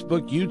to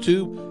Facebook,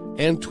 YouTube,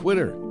 and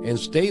Twitter, and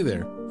stay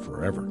there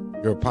forever.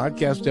 Your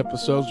podcast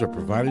episodes are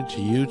provided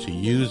to you to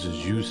use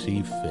as you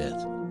see fit.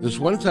 This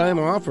one-time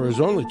offer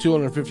is only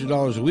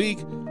 $250 a week,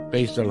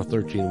 based on a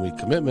 13-week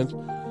commitment,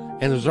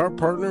 and as our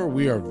partner,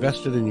 we are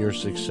vested in your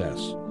success.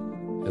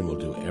 and we'll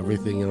do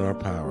everything in our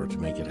power to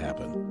make it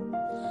happen.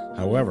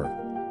 However,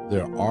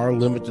 there are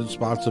limited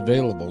spots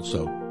available,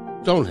 so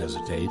don't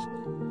hesitate.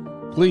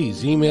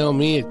 Please email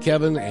me at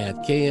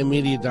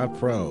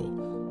kevin@kmmedia.pro,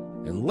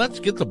 and let's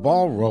get the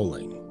ball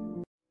rolling.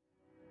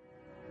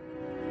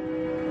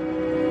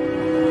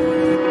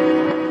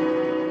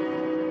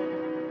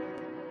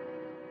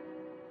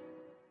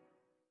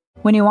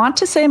 When you want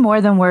to say more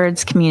than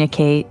words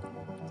communicate,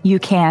 you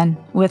can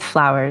with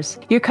flowers.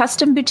 Your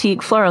custom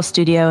boutique floral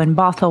studio in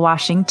Bothell,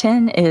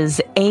 Washington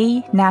is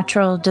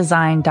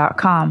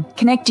anaturaldesign.com,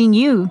 connecting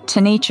you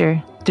to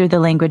nature through the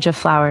language of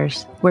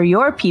flowers. Where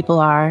your people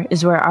are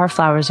is where our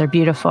flowers are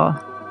beautiful.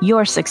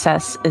 Your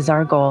success is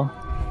our goal.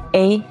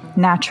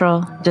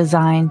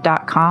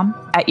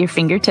 anaturaldesign.com at your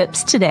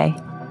fingertips today.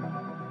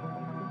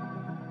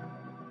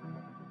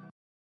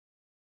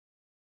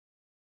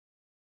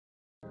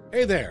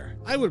 Hey there,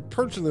 I would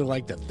personally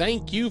like to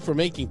thank you for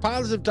making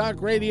Positive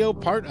Talk Radio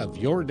part of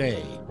your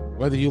day.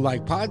 Whether you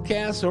like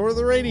podcasts or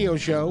the radio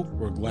show,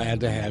 we're glad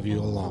to have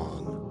you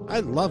along.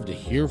 I'd love to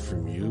hear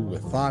from you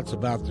with thoughts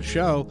about the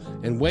show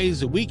and ways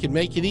that we can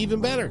make it even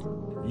better.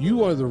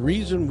 You are the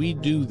reason we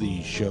do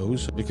these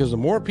shows, because the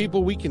more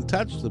people we can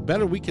touch, the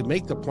better we can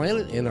make the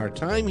planet and our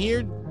time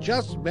here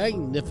just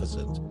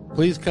magnificent.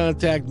 Please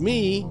contact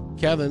me,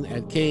 Kevin,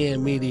 at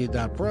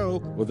kmmedia.pro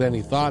with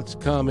any thoughts,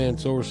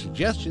 comments, or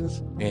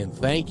suggestions, and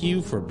thank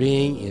you for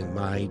being in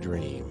my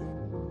dream.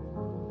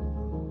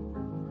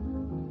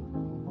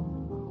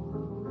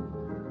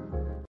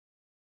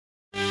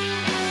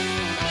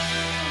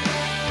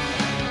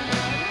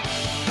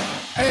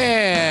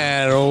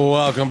 And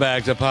welcome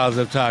back to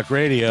Positive Talk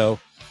Radio.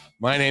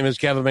 My name is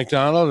Kevin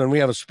McDonald, and we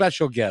have a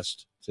special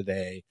guest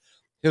today.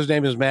 His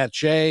name is Matt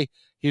Shea.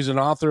 He's an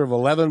author of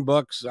 11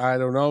 books. I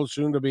don't know,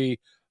 soon to be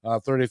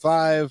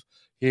 35.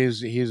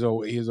 He's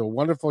a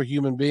wonderful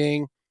human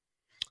being.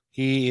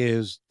 He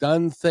has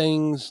done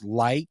things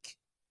like,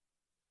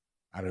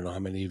 I don't know how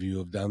many of you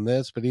have done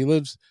this, but he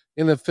lives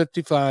in a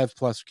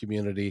 55-plus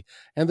community,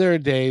 and there are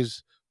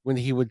days when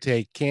he would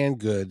take canned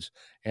goods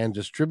and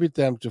distribute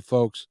them to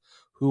folks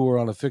who were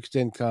on a fixed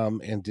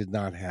income and did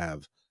not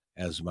have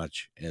as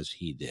much as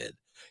he did.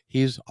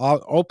 He's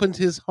opened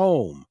his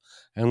home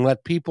and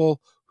let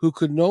people who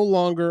could no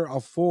longer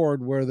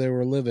afford where they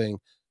were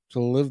living to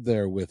live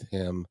there with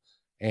him,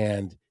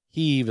 and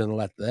he even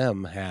let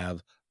them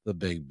have the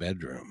big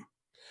bedroom.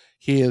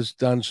 He has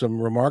done some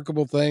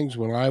remarkable things.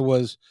 When I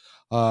was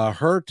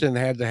hurt and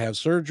had to have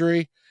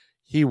surgery,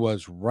 he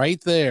was right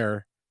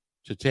there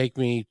to take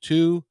me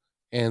to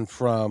and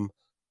from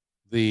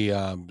the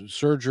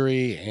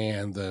surgery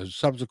and the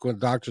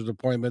subsequent doctor's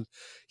appointment.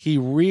 He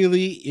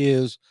really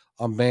is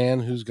a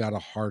man who's got a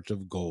heart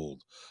of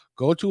gold.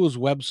 Go to his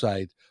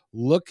website,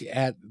 look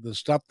at the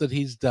stuff that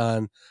he's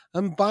done,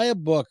 and buy a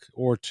book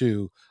or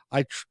two.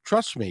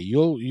 Trust me,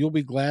 you'll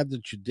be glad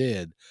that you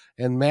did.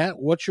 And Matt,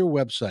 what's your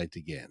website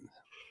again?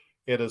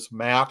 It is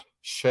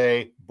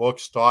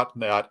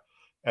mattsheabooks.net.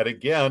 And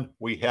again,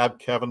 we have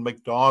Kevin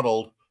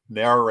McDonald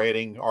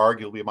narrating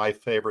arguably my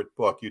favorite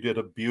book. You did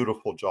a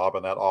beautiful job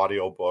in that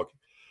audio book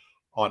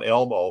on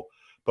Elmo.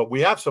 But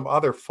we have some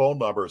other phone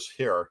numbers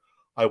here.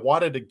 I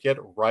wanted to get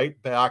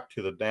right back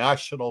to the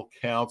National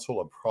Council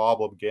of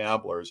Problem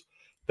Gamblers.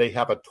 They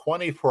have a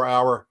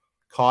 24-hour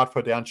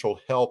confidential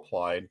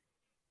helpline,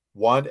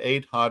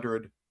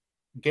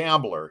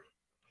 1-800-GAMBLER,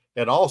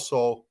 and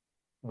also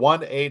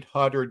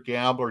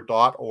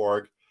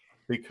 1-800-GAMBLER.org,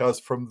 because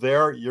from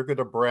there you're going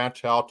to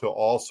branch out to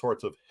all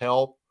sorts of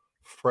help,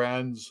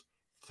 friends,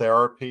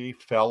 therapy,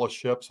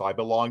 fellowships. I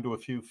belong to a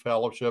few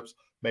fellowships,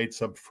 made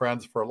some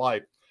friends for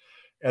life.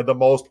 And the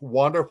most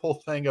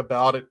wonderful thing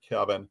about it,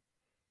 Kevin,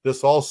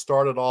 this all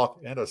started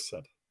off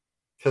innocent.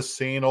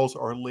 Casinos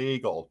are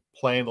legal.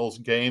 Playing those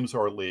games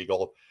are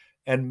legal.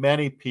 And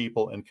many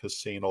people in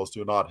casinos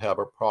do not have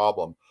a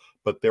problem.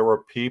 But there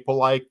were people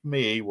like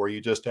me where you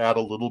just add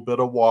a little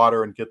bit of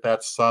water and get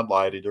that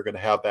sunlight and you're going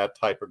to have that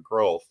type of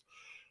growth.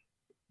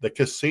 The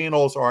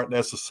casinos aren't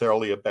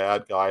necessarily a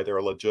bad guy. They're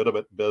a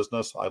legitimate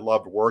business. I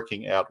loved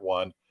working at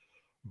one.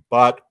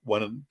 But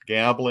when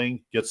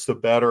gambling gets the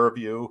better of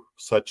you,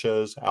 such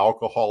as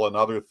alcohol and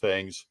other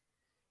things,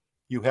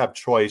 you have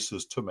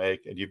choices to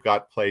make, and you've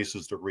got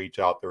places to reach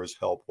out. There is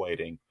help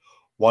waiting.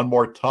 One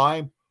more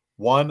time,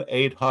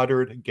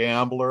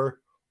 1-800-GAMBLER,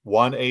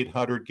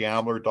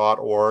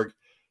 1-800-GAMBLER.org,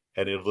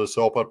 and it'll just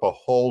open up a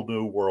whole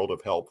new world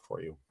of help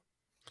for you.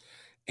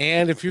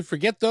 And if you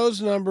forget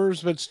those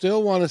numbers but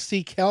still want to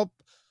seek help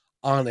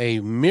on a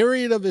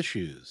myriad of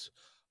issues,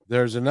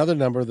 there's another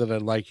number that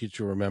I'd like you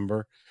to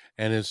remember,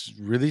 and it's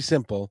really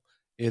simple.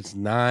 It's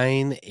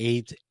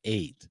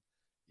 988.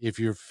 If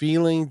you're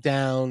feeling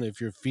down, if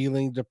you're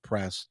feeling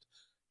depressed,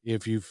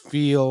 if you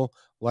feel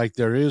like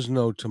there is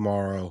no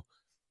tomorrow,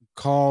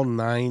 call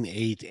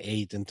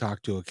 988 and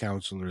talk to a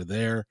counselor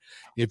there.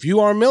 If you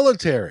are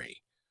military,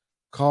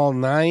 call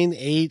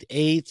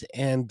 988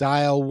 and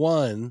dial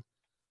 1,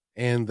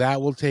 and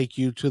that will take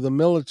you to the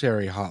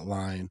military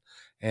hotline,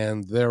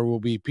 and there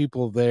will be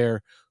people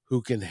there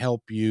who can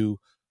help you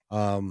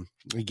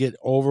get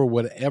over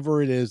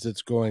whatever it is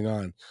that's going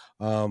on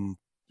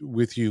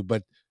with you.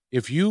 But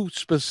if you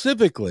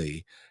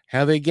specifically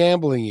have a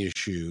gambling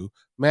issue,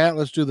 Matt,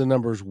 let's do the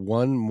numbers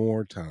one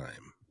more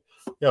time.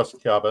 Yes,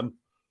 Kevin.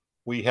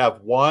 We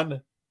have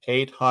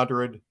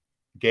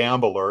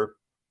 1-800-GAMBLER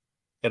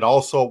and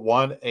also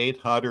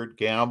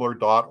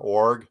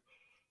 1-800-GAMBLER.org.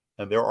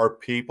 And there are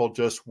people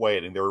just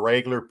waiting. They're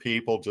regular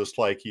people just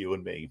like you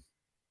and me.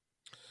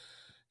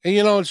 And,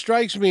 you know, it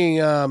strikes me,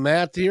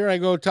 Matt, here I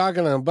go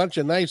talking a bunch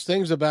of nice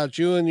things about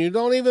you, and you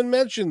don't even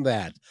mention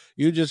that.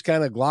 You just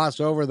kind of gloss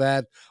over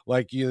that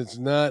like it's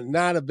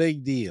not a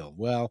big deal.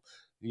 Well,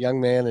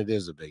 young man, it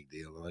is a big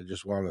deal. And I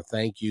just want to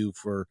thank you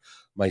for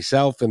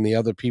myself and the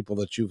other people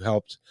that you've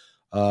helped.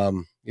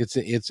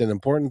 It's an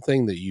important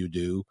thing that you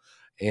do,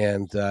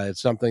 and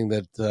it's something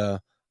that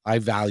I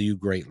value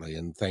greatly,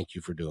 and thank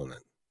you for doing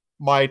it.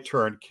 My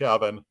turn,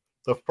 Kevin.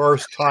 The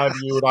first time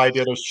you and I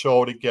did a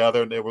show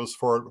together, and it was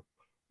for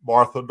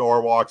Martha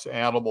Norwalk's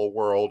Animal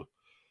World.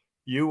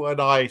 You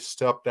and I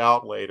stepped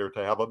out later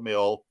to have a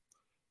meal,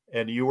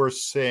 and you were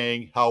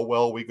saying how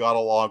well we got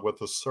along with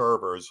the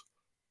servers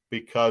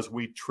because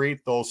we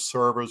treat those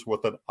servers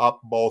with an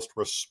utmost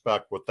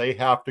respect, what they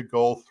have to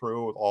go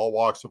through with all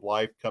walks of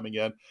life coming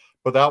in.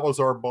 But that was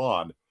our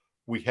bond.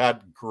 We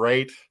had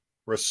great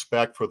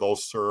respect for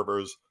those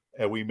servers,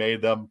 and we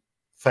made them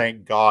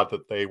thank God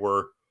that they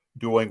were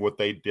doing what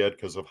they did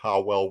because of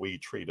how well we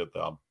treated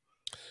them.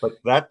 But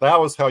that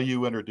was how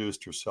you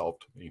introduced yourself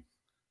to me.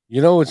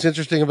 You know, what's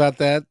interesting about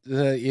that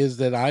is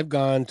that I've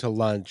gone to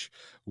lunch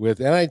with,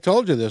 and I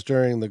told you this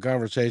during the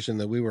conversation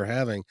that we were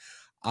having,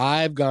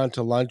 I've gone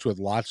to lunch with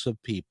lots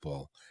of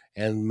people,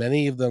 and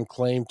many of them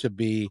claim to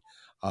be,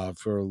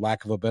 for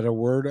lack of a better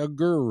word, a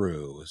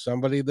guru,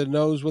 somebody that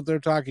knows what they're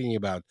talking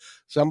about,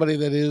 somebody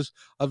that is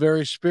a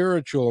very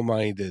spiritual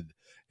minded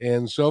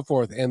and so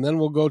forth. And then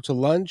we'll go to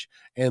lunch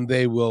and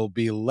they will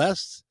be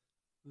less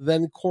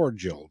than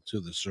cordial to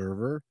the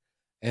server.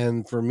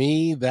 And for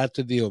me, that's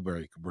a deal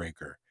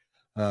breaker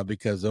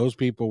because those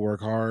people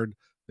work hard.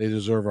 They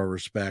deserve our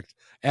respect,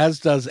 as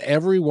does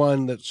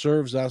everyone that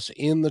serves us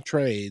in the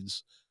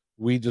trades.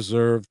 We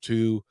deserve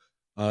to,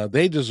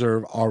 they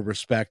deserve our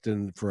respect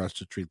and for us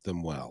to treat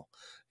them well.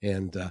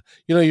 And,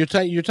 you know,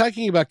 you're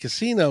talking about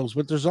casinos,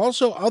 but there's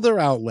also other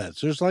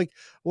outlets. There's like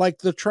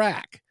the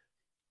track.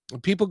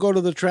 People go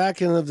to the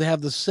track and they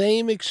have the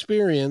same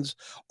experience.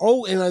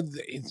 Oh, and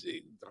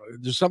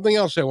there's something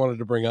else I wanted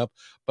to bring up,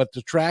 but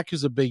the track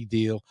is a big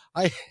deal.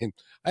 I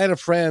had a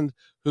friend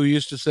who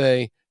used to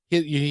say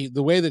the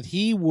way that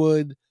he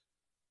would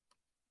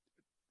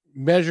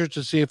measure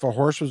to see if a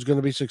horse was going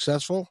to be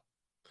successful.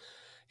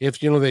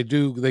 If, you know,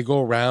 they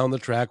go around the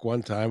track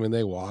one time and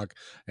they walk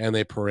and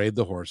they parade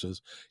the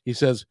horses. He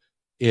says,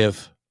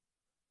 if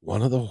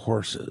one of the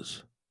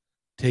horses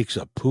takes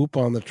a poop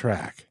on the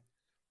track,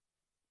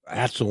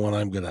 that's the one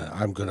I'm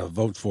gonna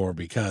vote for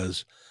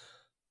because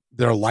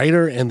they're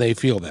lighter and they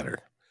feel better.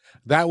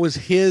 That was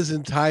his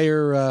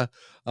entire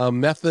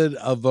method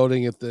of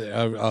voting at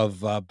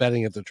the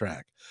betting at the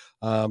track.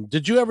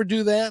 Did you ever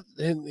do that,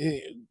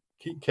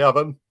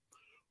 Kevin?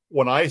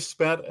 When I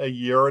spent a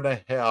year and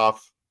a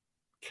half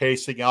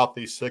casing out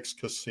these 6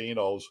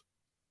 casinos,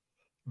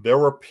 there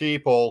were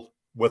people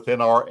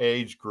within our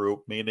age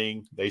group,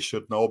 meaning they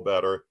should know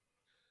better.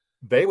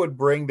 They would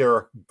bring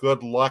their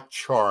good luck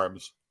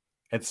charms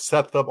and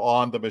set them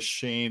on the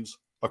machines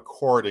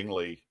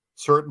accordingly,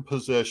 certain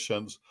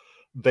positions.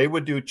 They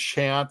would do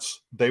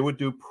chants, they would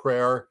do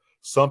prayer.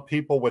 Some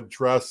people would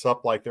dress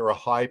up like they're a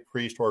high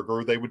priest or a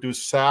guru. They would do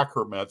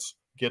sacraments,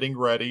 getting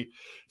ready.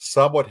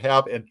 Some would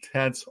have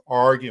intense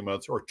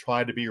arguments or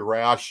trying to be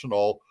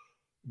rational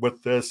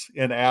with this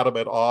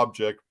inanimate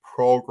object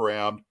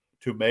programmed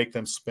to make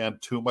them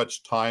spend too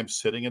much time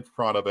sitting in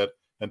front of it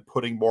and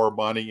putting more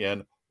money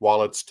in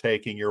while it's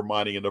taking your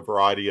money in a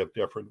variety of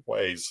different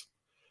ways.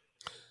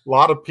 A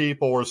lot of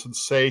people were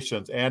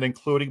sensations, and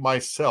including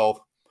myself.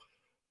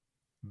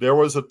 There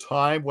was a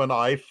time when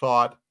I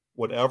thought,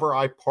 whenever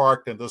I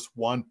parked in this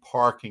one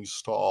parking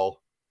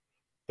stall,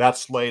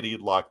 that's lady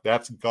luck.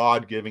 That's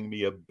God giving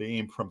me a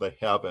beam from the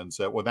heavens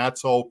that when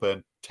that's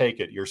open, take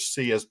it. Your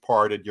sea is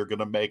parted. You're going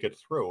to make it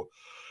through.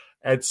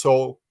 And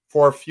so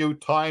for a few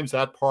times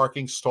that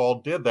parking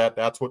stall did that.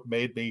 That's what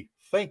made me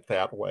think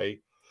that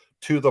way,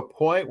 to the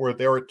point where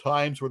there were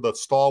times where the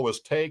stall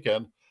was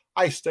taken.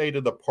 I stayed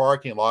in the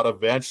parking lot.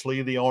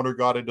 Eventually, the owner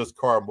got in his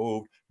car,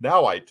 moved.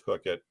 Now I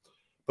took it.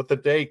 But the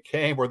day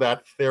came where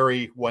that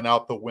theory went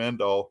out the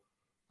window.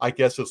 I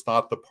guess it's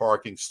not the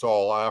parking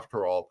stall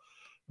after all.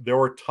 There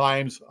were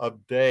times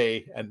of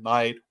day and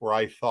night where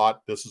I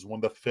thought, this is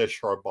when the fish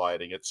are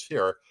biting. It's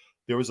here.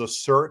 There was a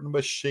certain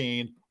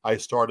machine I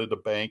started to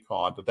bank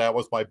on. That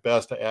was my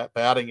best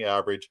batting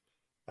average.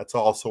 That's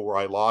also where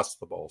I lost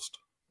the most.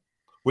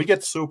 We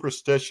get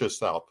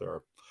superstitious out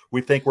there.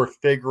 We think we're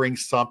figuring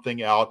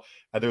something out,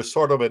 and there's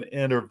sort of an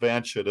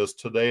intervention. Is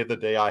today the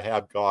day I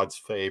have God's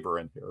favor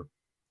in here?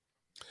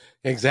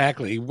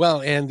 Exactly.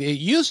 Well, and it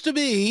used to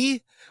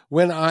be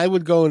when I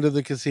would go into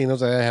the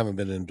casinos. I haven't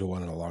been into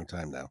one in a long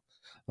time now.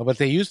 But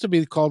they used to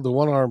be called the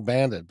one-armed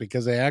bandit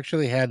because they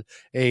actually had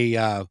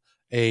a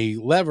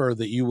lever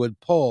that you would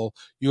pull.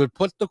 You would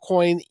put the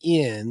coin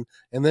in,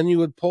 and then you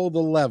would pull the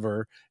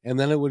lever, and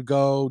then it would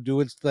go do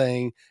its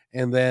thing.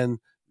 And then,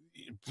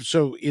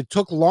 so it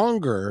took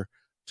longer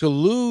to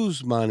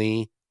lose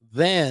money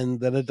then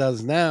than it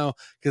does now,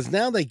 because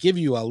now they give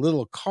you a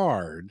little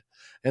card,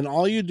 and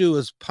all you do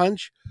is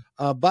punch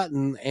a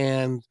button,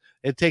 and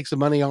it takes the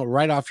money out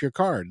right off your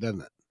card,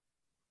 doesn't it?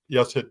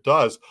 Yes, it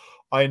does.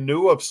 I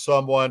knew of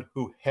someone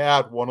who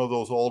had one of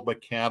those old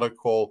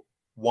mechanical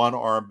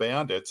one-arm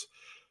bandits,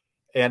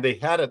 and they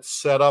had it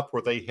set up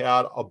where they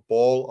had a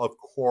bowl of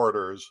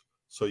quarters,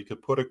 so you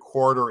could put a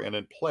quarter in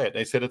and play it.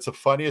 They said, it's the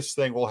funniest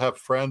thing. We'll have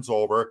friends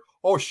over.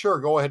 Oh, sure,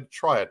 go ahead and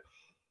try it.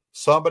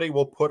 Somebody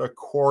will put a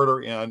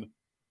quarter in,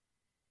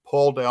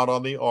 pull down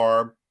on the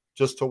arm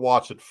just to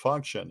watch it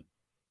function.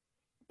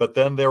 But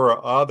then there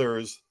were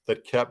others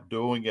that kept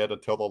doing it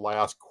until the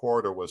last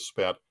quarter was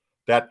spent.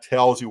 That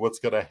tells you what's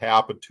going to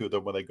happen to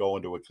them when they go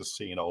into a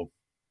casino.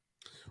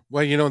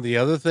 Well, the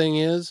other thing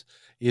is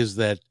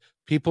that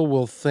people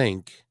will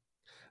think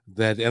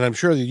that, and I'm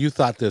sure that you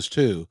thought this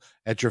too,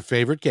 at your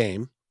favorite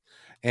game,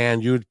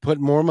 and you would put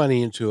more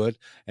money into it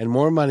and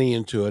more money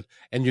into it,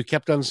 and you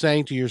kept on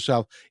saying to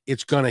yourself,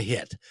 it's going to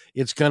hit.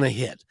 It's going to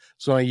hit.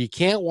 So you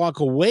can't walk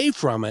away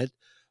from it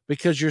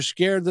because you're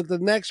scared that the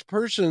next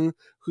person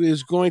who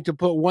is going to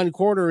put one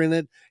quarter in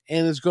it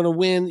and is going to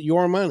win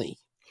your money.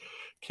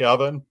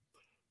 Kevin,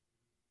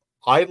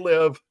 I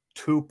live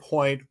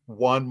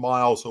 2.1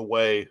 miles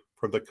away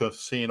from the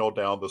casino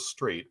down the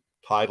street,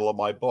 title of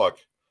my book.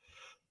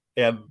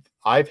 And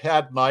I've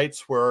had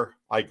nights where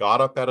I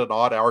got up at an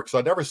odd hour because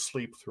I never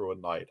sleep through a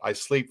night. I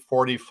sleep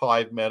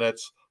 45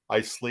 minutes.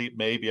 I sleep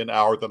maybe an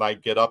hour, then I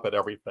get up at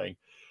everything.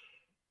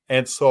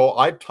 And so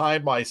I've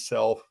timed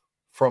myself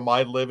from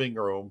my living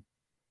room,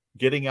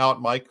 getting out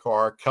in my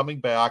car, coming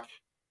back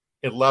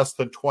in less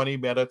than 20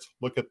 minutes.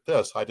 Look at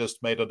this. I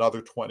just made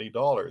another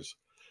 $20.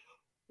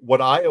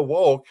 When I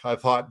awoke, I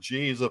thought,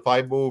 geez, if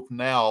I move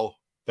now,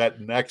 that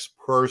next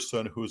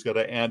person who's going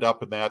to end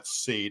up in that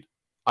seat,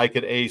 I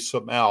could ace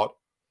him out.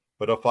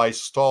 But if I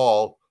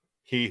stall,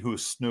 he who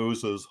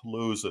snoozes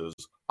loses.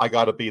 I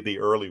got to be the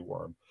early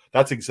worm.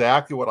 That's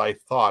exactly what I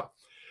thought.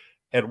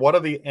 And one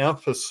of the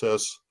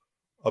emphasis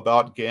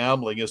about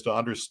gambling is to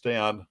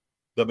understand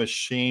the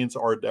machines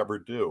are never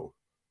due.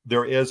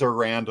 There is a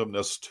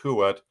randomness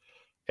to it,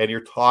 and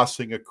you're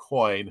tossing a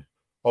coin.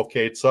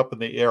 Okay, it's up in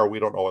the air. We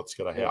don't know what's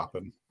going to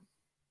happen.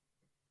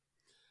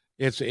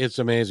 It's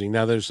amazing.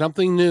 Now, there's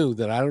something new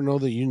that I don't know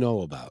that you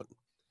know about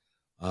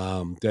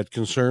that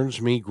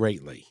concerns me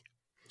greatly.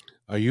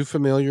 Are you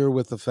familiar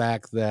with the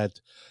fact that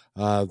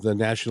the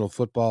National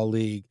Football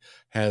League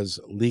has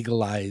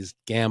legalized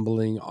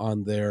gambling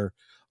on their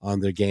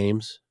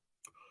games?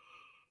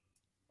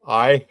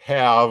 I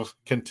have.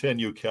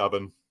 Continue,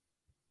 Kevin.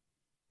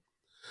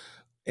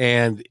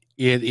 And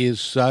it is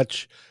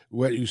such.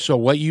 So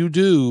what you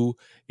do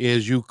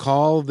is you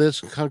call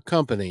this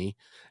company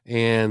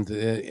and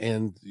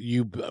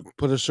you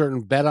put a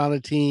certain bet on a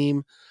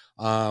team.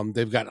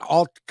 They've got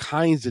all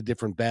kinds of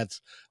different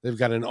bets. They've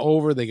got an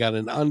over, they got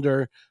an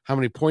under, how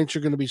many points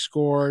are going to be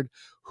scored,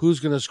 who's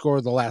going to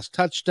score the last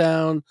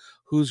touchdown,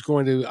 who's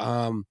going to,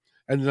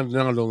 and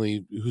not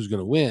only who's going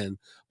to win,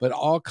 but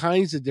all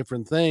kinds of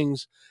different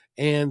things.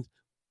 And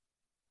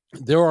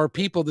there are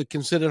people that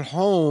can sit at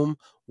home,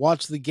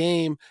 watch the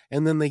game,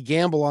 and then they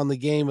gamble on the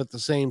game at the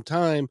same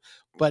time.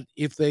 But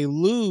if they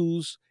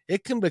lose,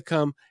 it can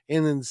become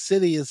an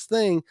insidious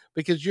thing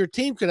because your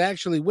team could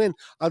actually win.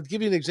 I'll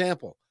give you an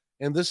example.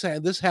 And this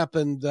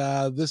happened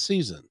this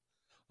season.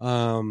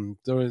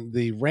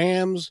 The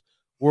Rams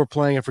were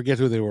playing, I forget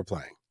who they were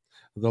playing,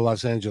 the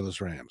Los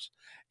Angeles Rams.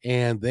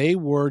 And they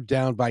were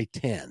down by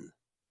 10.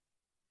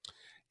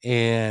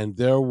 And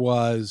there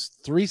was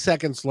 3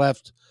 seconds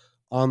left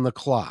on the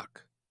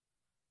clock.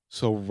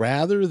 So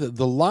rather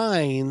the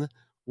line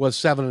was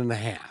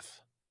 7.5.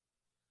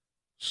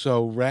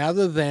 So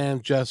rather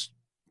than just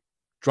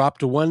drop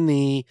to one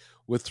knee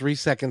with 3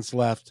 seconds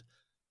left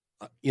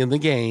in the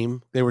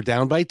game, they were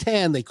down by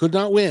 10. They could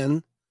not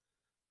win.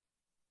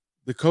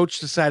 The coach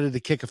decided to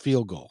kick a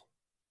field goal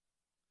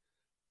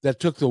that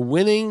took the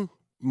winning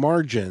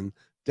margin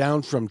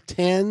down from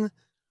 10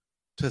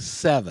 to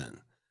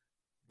 7.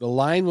 The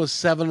line was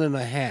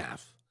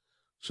 7.5.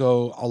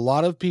 So a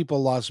lot of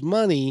people lost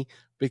money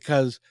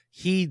because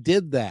he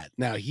did that.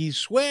 Now he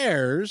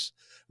swears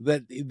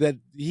that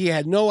he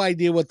had no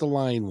idea what the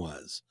line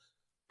was,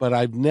 but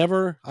I've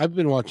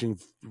been watching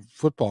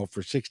football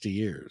for 60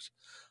 years.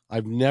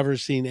 I've never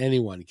seen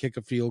anyone kick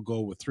a field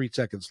goal with 3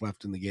 seconds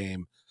left in the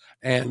game,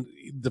 and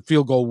the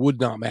field goal would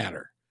not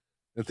matter,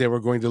 that they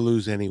were going to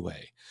lose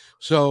anyway.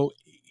 So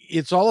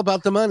it's all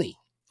about the money.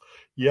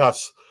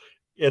 Yes,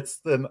 it's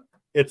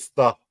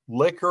the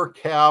liquor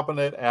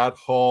cabinet at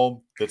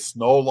home that's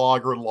no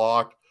longer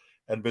locked,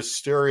 and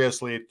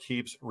mysteriously it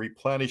keeps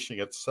replenishing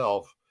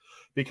itself.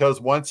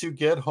 Because once you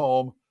get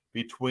home,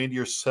 between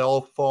your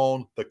cell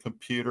phone, the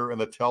computer,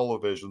 and the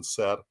television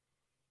set,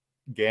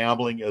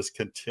 gambling is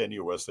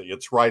continuously.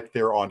 It's right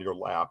there on your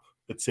lap.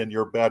 It's in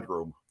your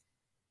bedroom.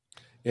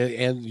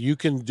 And you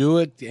can do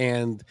it,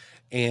 and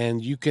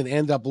you can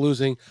end up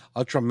losing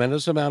a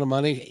tremendous amount of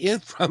money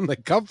from the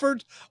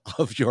comfort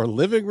of your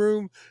living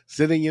room,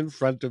 sitting in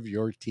front of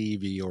your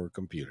TV or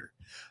computer.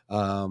 Go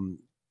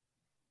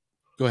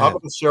ahead. I'm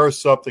going to share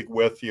something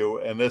with you,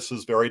 and this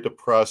is very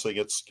depressing.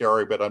 It's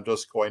scary, but I'm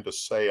just going to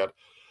say it.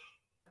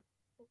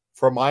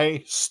 From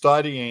my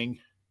studying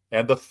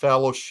and the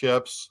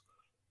fellowships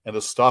and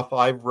the stuff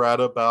I've read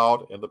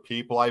about and the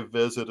people I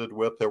visited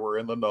with that were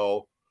in the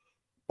know,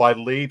 by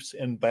leaps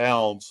and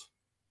bounds,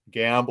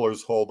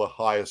 gamblers hold the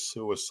highest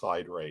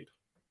suicide rate.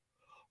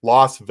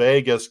 Las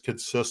Vegas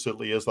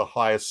consistently is the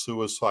highest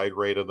suicide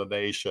rate in the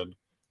nation.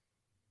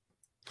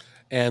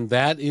 And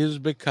that is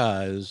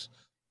because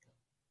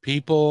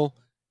people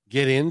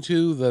get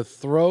into the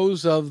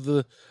throes of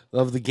the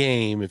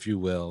game, if you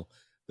will.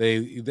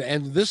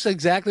 And this is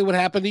exactly what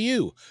happened to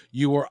you.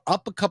 You were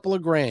up a couple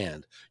of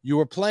grand. You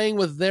were playing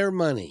with their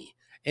money.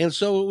 And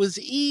so it was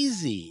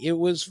easy. It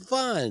was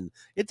fun.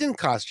 It didn't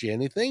cost you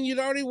anything. You'd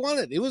already won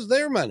it. It was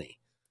their money.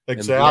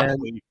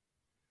 Exactly.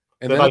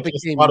 And then I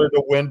just wanted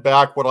to win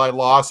back what I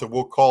lost, and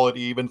we'll call it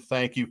even.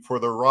 Thank you for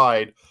the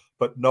ride.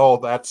 But no,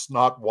 that's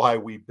not why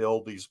we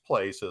build these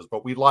places.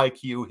 But we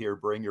like you here.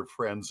 Bring your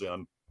friends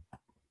in.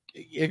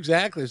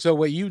 Exactly. So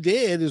what you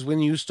did is when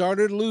you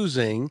started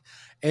losing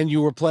and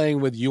you were playing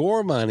with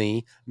your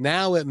money,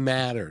 now it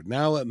mattered.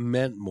 Now it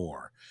meant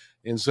more.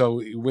 And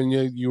so when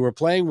you were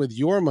playing with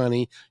your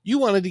money, you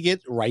wanted to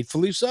get,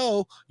 rightfully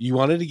so, you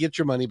wanted to get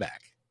your money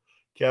back.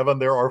 Kevin,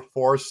 there are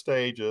 4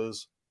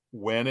 stages: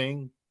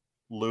 winning,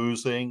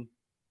 losing,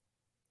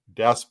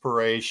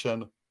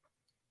 desperation,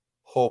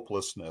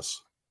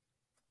 hopelessness.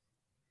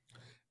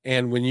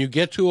 And when you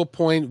get to a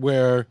point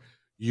where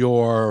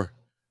you're,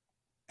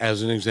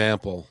 as an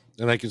example,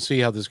 and I can see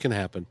how this can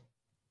happen,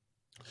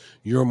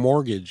 your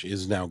mortgage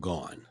is now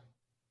gone.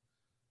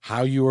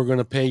 How you are going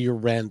to pay your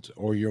rent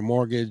or your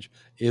mortgage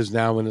is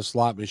now in a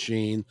slot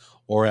machine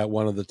or at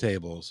one of the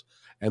tables.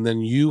 And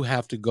then you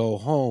have to go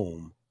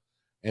home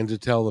and to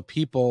tell the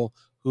people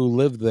who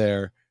live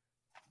there,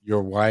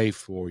 your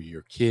wife or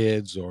your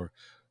kids, or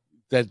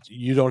that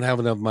you don't have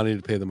enough money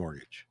to pay the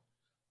mortgage.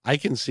 I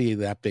can see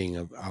that being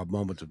a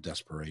moment of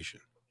desperation.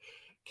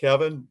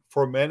 Kevin,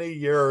 for many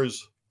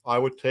years, I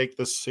would take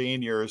the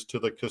seniors to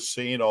the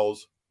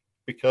casinos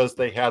because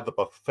they had the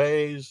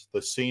buffets,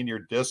 the senior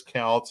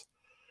discounts,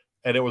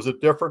 and it was a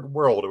different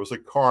world. It was a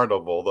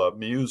carnival, the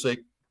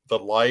music, the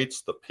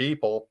lights, the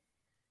people,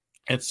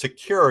 and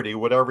security,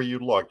 whatever you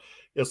look.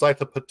 It's like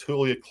the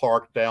Petulia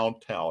Clark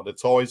downtown.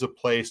 It's always a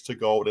place to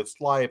go, and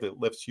it's live. It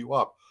lifts you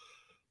up.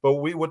 But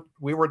we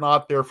were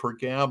not there for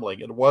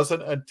gambling. It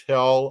wasn't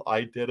until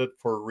I did it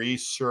for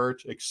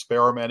research,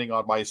 experimenting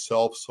on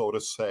myself, so to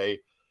say,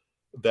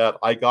 that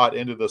I got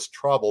into this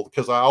trouble,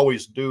 because I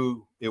always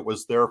knew it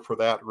was there for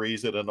that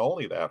reason and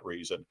only that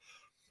reason.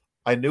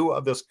 I knew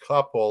of this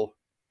couple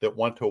that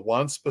went to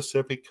one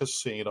specific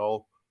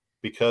casino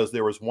because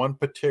there was one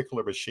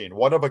particular machine,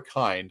 one of a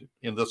kind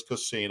in this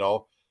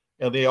casino,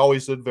 and they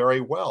always did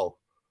very well.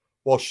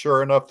 Well,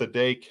 sure enough, the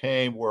day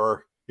came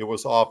where it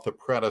was off the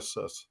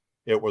premises.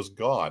 It was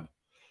gone.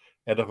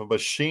 And if a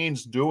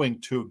machine's doing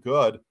too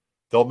good,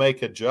 they'll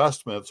make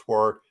adjustments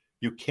where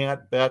you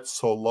can't bet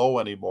so low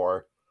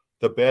anymore.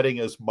 The betting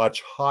is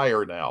much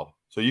higher now.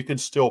 So you can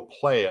still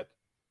play it,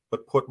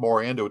 but put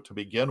more into it to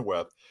begin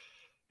with.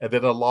 And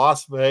then in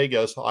Las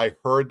Vegas, I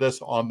heard this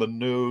on the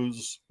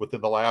news within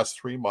the last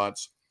 3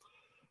 months,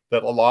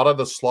 that a lot of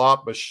the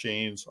slot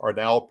machines are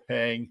now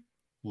paying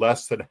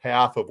less than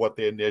half of what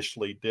they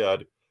initially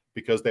did,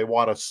 because they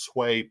want to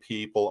sway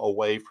people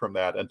away from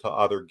that into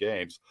other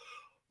games.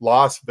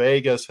 Las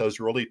Vegas has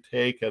really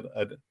taken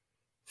a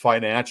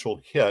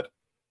financial hit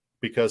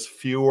because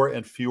fewer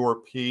and fewer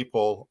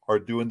people are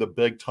doing the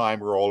big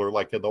time roller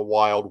like in the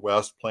Wild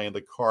West, playing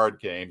the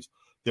card games.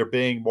 They're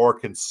being more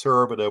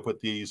conservative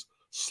with these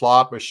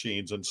slot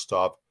machines and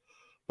stuff.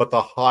 But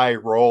the high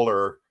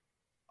roller,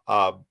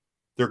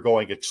 they're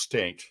going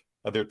extinct.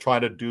 And they're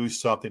trying to do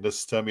something to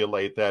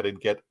stimulate that and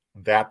get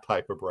that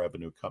type of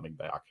revenue coming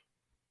back.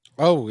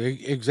 Oh,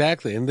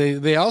 exactly. And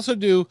they also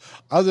do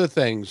other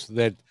things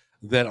that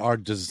are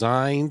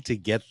designed to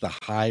get the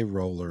high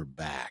roller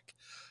back.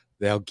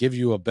 They'll give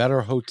you a better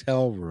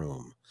hotel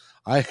room.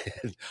 I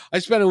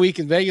spent a week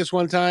in Vegas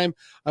one time.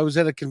 I was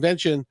at a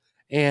convention,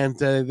 and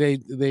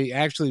they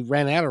actually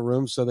ran out of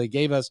rooms, so they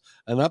gave us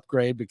an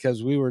upgrade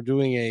because we were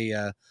doing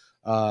it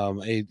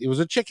was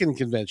a chicken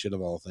convention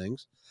of all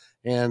things,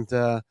 and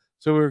so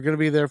we were going to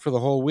be there for the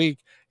whole week.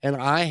 And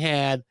I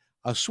had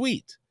a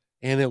suite,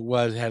 and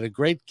it had a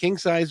great king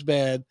size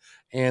bed,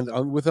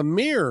 and with a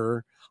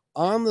mirror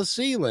on the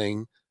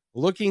ceiling,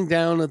 looking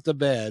down at the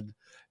bed.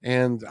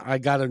 And I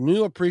got a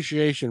new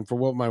appreciation for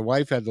what my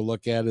wife had to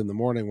look at in the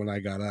morning when I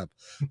got up.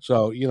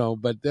 So,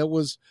 but that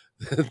was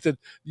that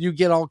you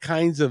get all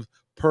kinds of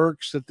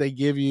perks that they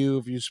give you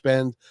if you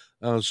spend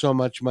so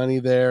much money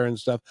there and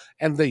stuff.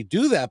 And they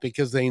do that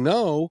because they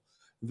know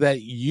that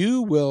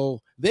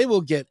they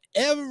will get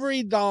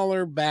every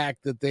dollar back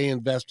that they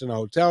invest in a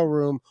hotel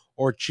room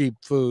or cheap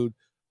food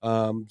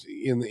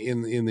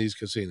in these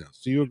casinos.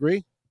 Do you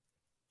agree?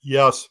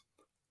 Yes.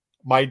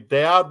 My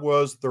dad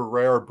was the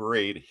rare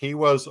breed. He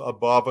was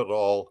above it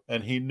all,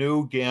 and he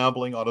knew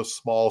gambling on a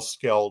small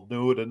scale,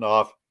 knew it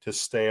enough to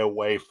stay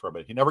away from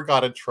it. He never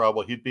got in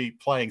trouble. He'd be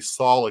playing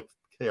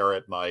solitaire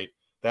at night.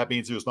 That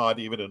means he was not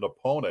even an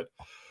opponent.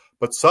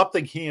 But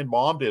something he and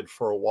mom did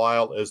for a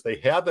while is they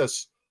had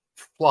this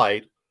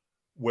flight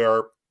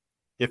where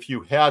if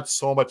you had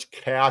so much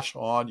cash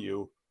on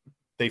you,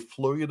 they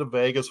flew you to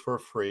Vegas for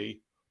free,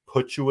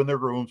 put you in their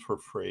rooms for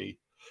free.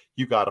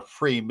 You got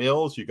free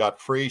meals, you got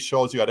free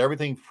shows, you got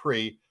everything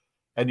free.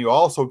 And you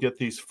also get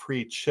these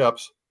free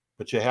chips,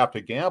 but you have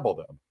to gamble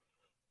them.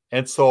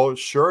 And so,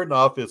 sure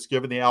enough, it's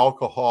giving the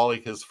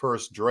alcoholic his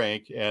first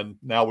drink. And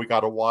now we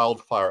got a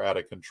wildfire out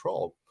of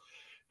control.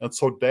 And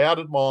so, dad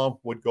and mom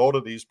would go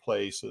to these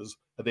places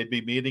and they'd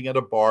be meeting at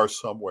a bar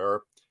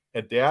somewhere.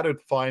 And dad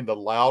would find the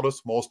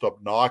loudest, most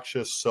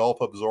obnoxious,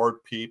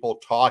 self-absorbed people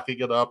talking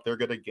it up. They're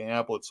going to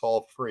gamble. It's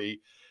all free.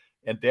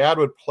 And dad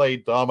would play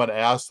dumb and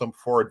ask them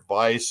for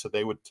advice. And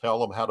they would tell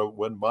them how to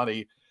win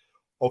money.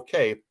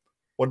 Okay,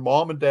 when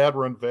mom and dad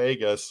were in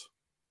Vegas,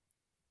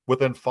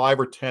 within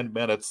 5 or 10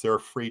 minutes, their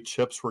free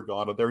chips were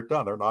gone and they're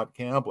done. They're not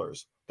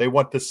gamblers. They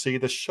went to see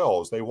the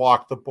shows. They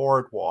walked the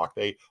boardwalk.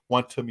 They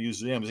went to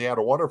museums. They had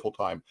a wonderful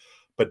time.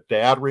 But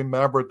dad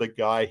remembered the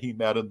guy he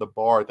met in the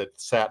bar that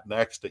sat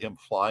next to him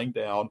flying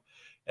down,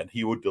 and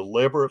he would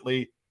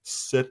deliberately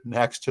sit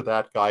next to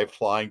that guy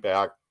flying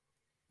back,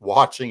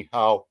 watching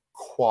how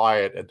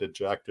quiet and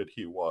dejected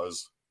he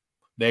was.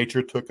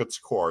 Nature took its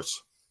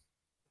course.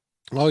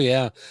 Oh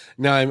yeah.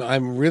 Now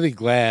I'm really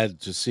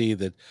glad to see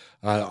that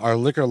our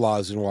liquor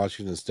laws in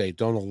Washington State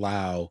don't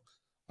allow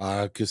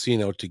a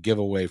casino to give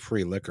away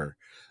free liquor.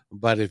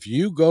 But if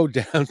you go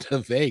down to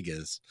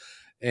Vegas,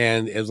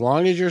 and as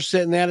long as you're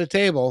sitting at a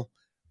table,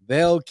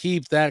 they'll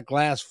keep that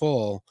glass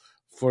full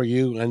for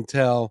you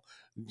until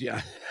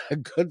a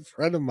good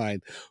friend of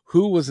mine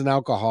who was an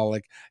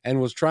alcoholic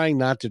and was trying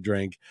not to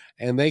drink,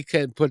 and they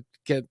kept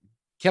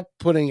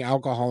putting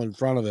alcohol in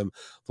front of him.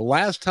 The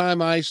last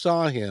time I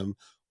saw him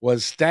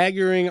was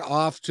staggering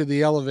off to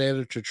the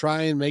elevator to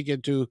try and make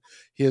it to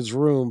his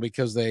room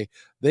because they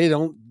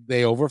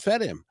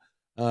overfed him.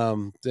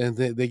 And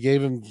they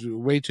gave him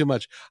way too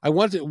much. I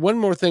want one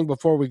more thing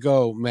before we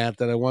go, Matt,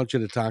 that I want you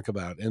to talk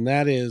about, and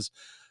that is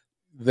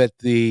that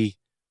the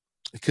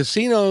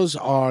casinos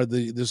are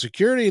the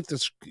security at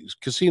the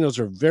casinos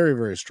are very,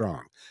 very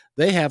strong.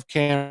 They have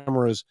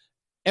cameras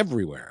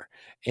everywhere,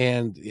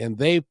 and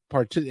they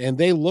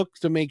look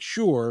to make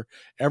sure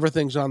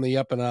everything's on the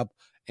up and up,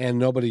 and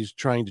nobody's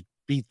trying to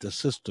beat the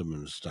system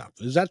and stuff.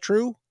 Is that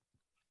true?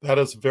 That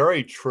is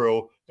very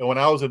true. And when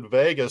I was in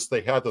Vegas,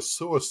 they had the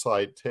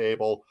suicide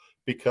table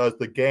because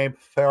the game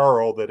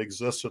Faro that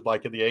existed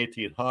like in the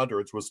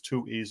 1800s was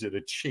too easy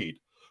to cheat.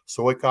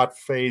 So it got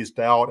phased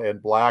out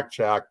and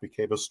blackjack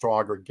became a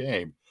stronger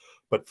game.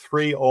 But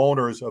 3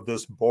 owners of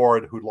this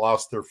board who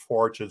lost their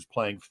fortunes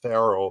playing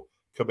Faro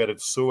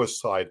committed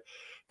suicide.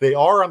 They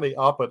are on the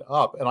up and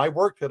up. And I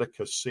worked at a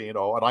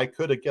casino, and I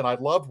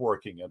love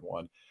working in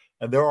one.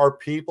 And there are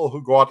people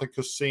who go out to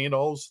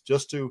casinos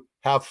just to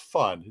have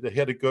fun. They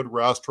hit a good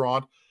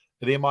restaurant,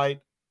 and they might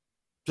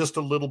just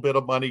a little bit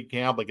of money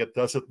gambling. It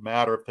doesn't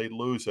matter if they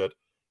lose it.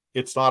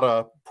 It's not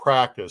a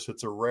practice.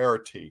 It's a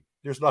rarity.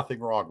 There's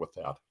nothing wrong with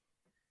that.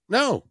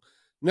 No.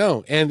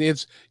 And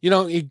it's,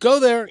 you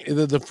go there,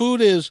 the food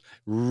is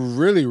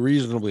really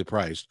reasonably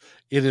priced.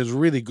 It is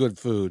really good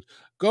food.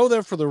 Go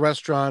there for the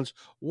restaurants,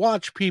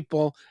 watch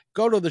people,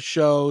 go to the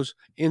shows,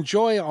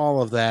 enjoy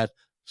all of that.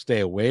 Stay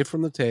away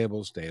from the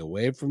tables, stay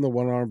away from the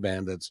one-armed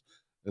bandits,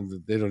 and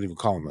they don't even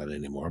call them that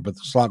anymore, but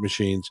the slot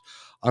machines,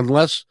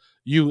 unless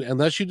you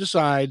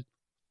decide,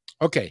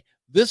 okay,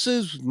 this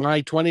is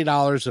my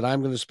 $20 that I'm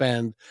going to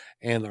spend,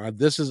 and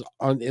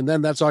and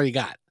then that's all you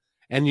got.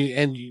 And you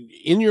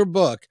in your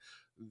book,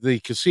 the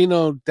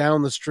casino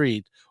down the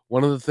street,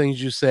 one of the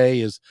things you say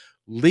is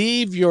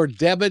leave your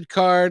debit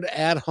card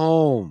at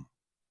home.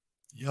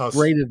 Yes.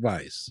 Great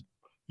advice.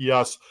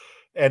 Yes.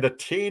 And a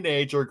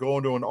teenager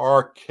going to an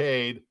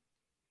arcade,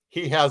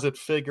 he has it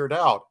figured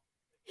out.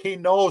 He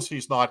knows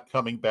he's not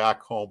coming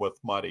back home with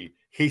money.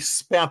 He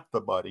spent the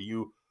money.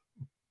 You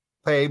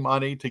pay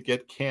money to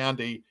get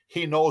candy.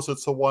 He knows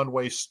it's a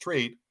one-way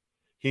street.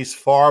 He's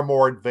far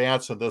more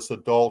advanced than this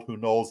adult who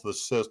knows the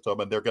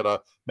system, and they're going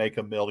to make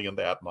 $1 million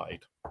that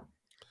night.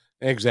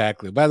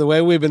 Exactly. By the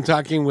way, we've been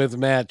talking with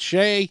Matt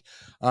Shea.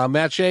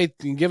 Matt Shea, you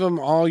can give them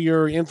all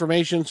your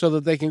information so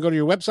that they can go to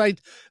your website.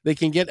 They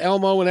can get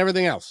Elmo and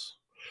everything else.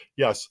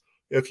 Yes.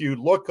 If you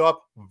look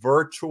up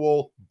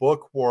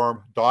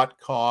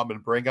virtualbookworm.com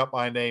and bring up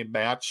my name,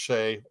 Matt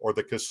Shea, or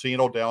the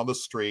casino down the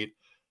street,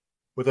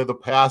 within the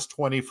past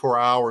 24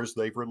 hours,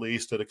 they've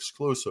released it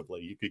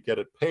exclusively. You could get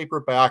it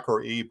paperback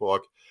or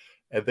ebook.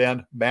 And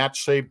then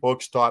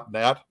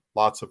mattsheabooks.net,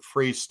 lots of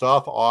free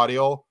stuff,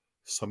 audio,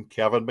 some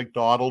Kevin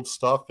McDonald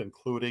stuff,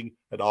 including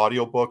an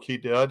audiobook he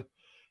did.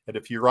 And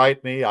if you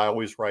write me, I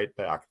always write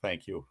back.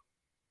 Thank you.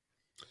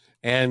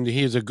 And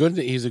he's a good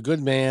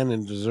man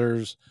and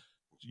deserves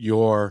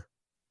your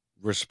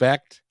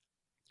respect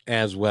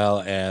as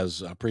well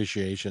as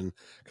appreciation,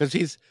 because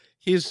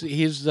he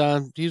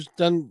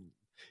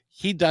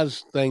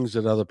does things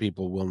that other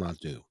people will not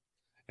do.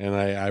 And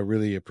I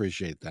really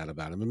appreciate that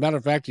about him. As a matter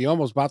of fact, he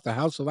almost bought the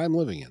house that I'm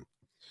living in.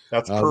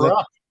 That's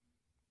correct.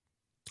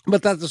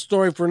 But that's a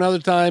story for another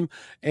time.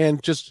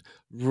 And just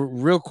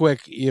real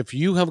quick, if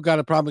you have got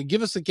a problem,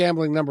 give us the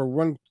gambling number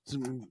one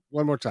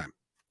more time.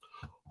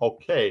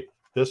 Okay.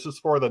 This is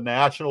for the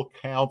National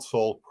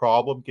Council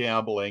Problem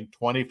Gambling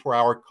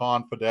 24-hour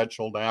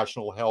confidential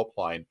national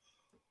helpline.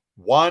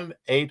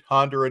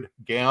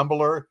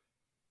 1-800-GAMBLER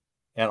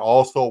and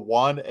also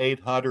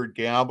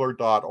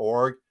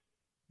 1-800-GAMBLER.org.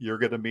 You're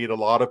going to meet a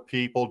lot of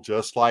people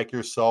just like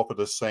yourself in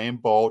the same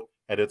boat,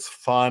 and it's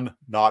fun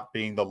not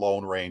being the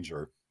Lone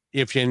Ranger.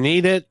 If you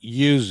need it,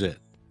 use it.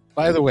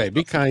 By the way,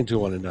 be kind to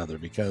one another,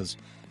 because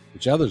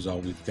each other's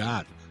all we've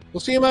got. We'll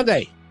see you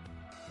Monday.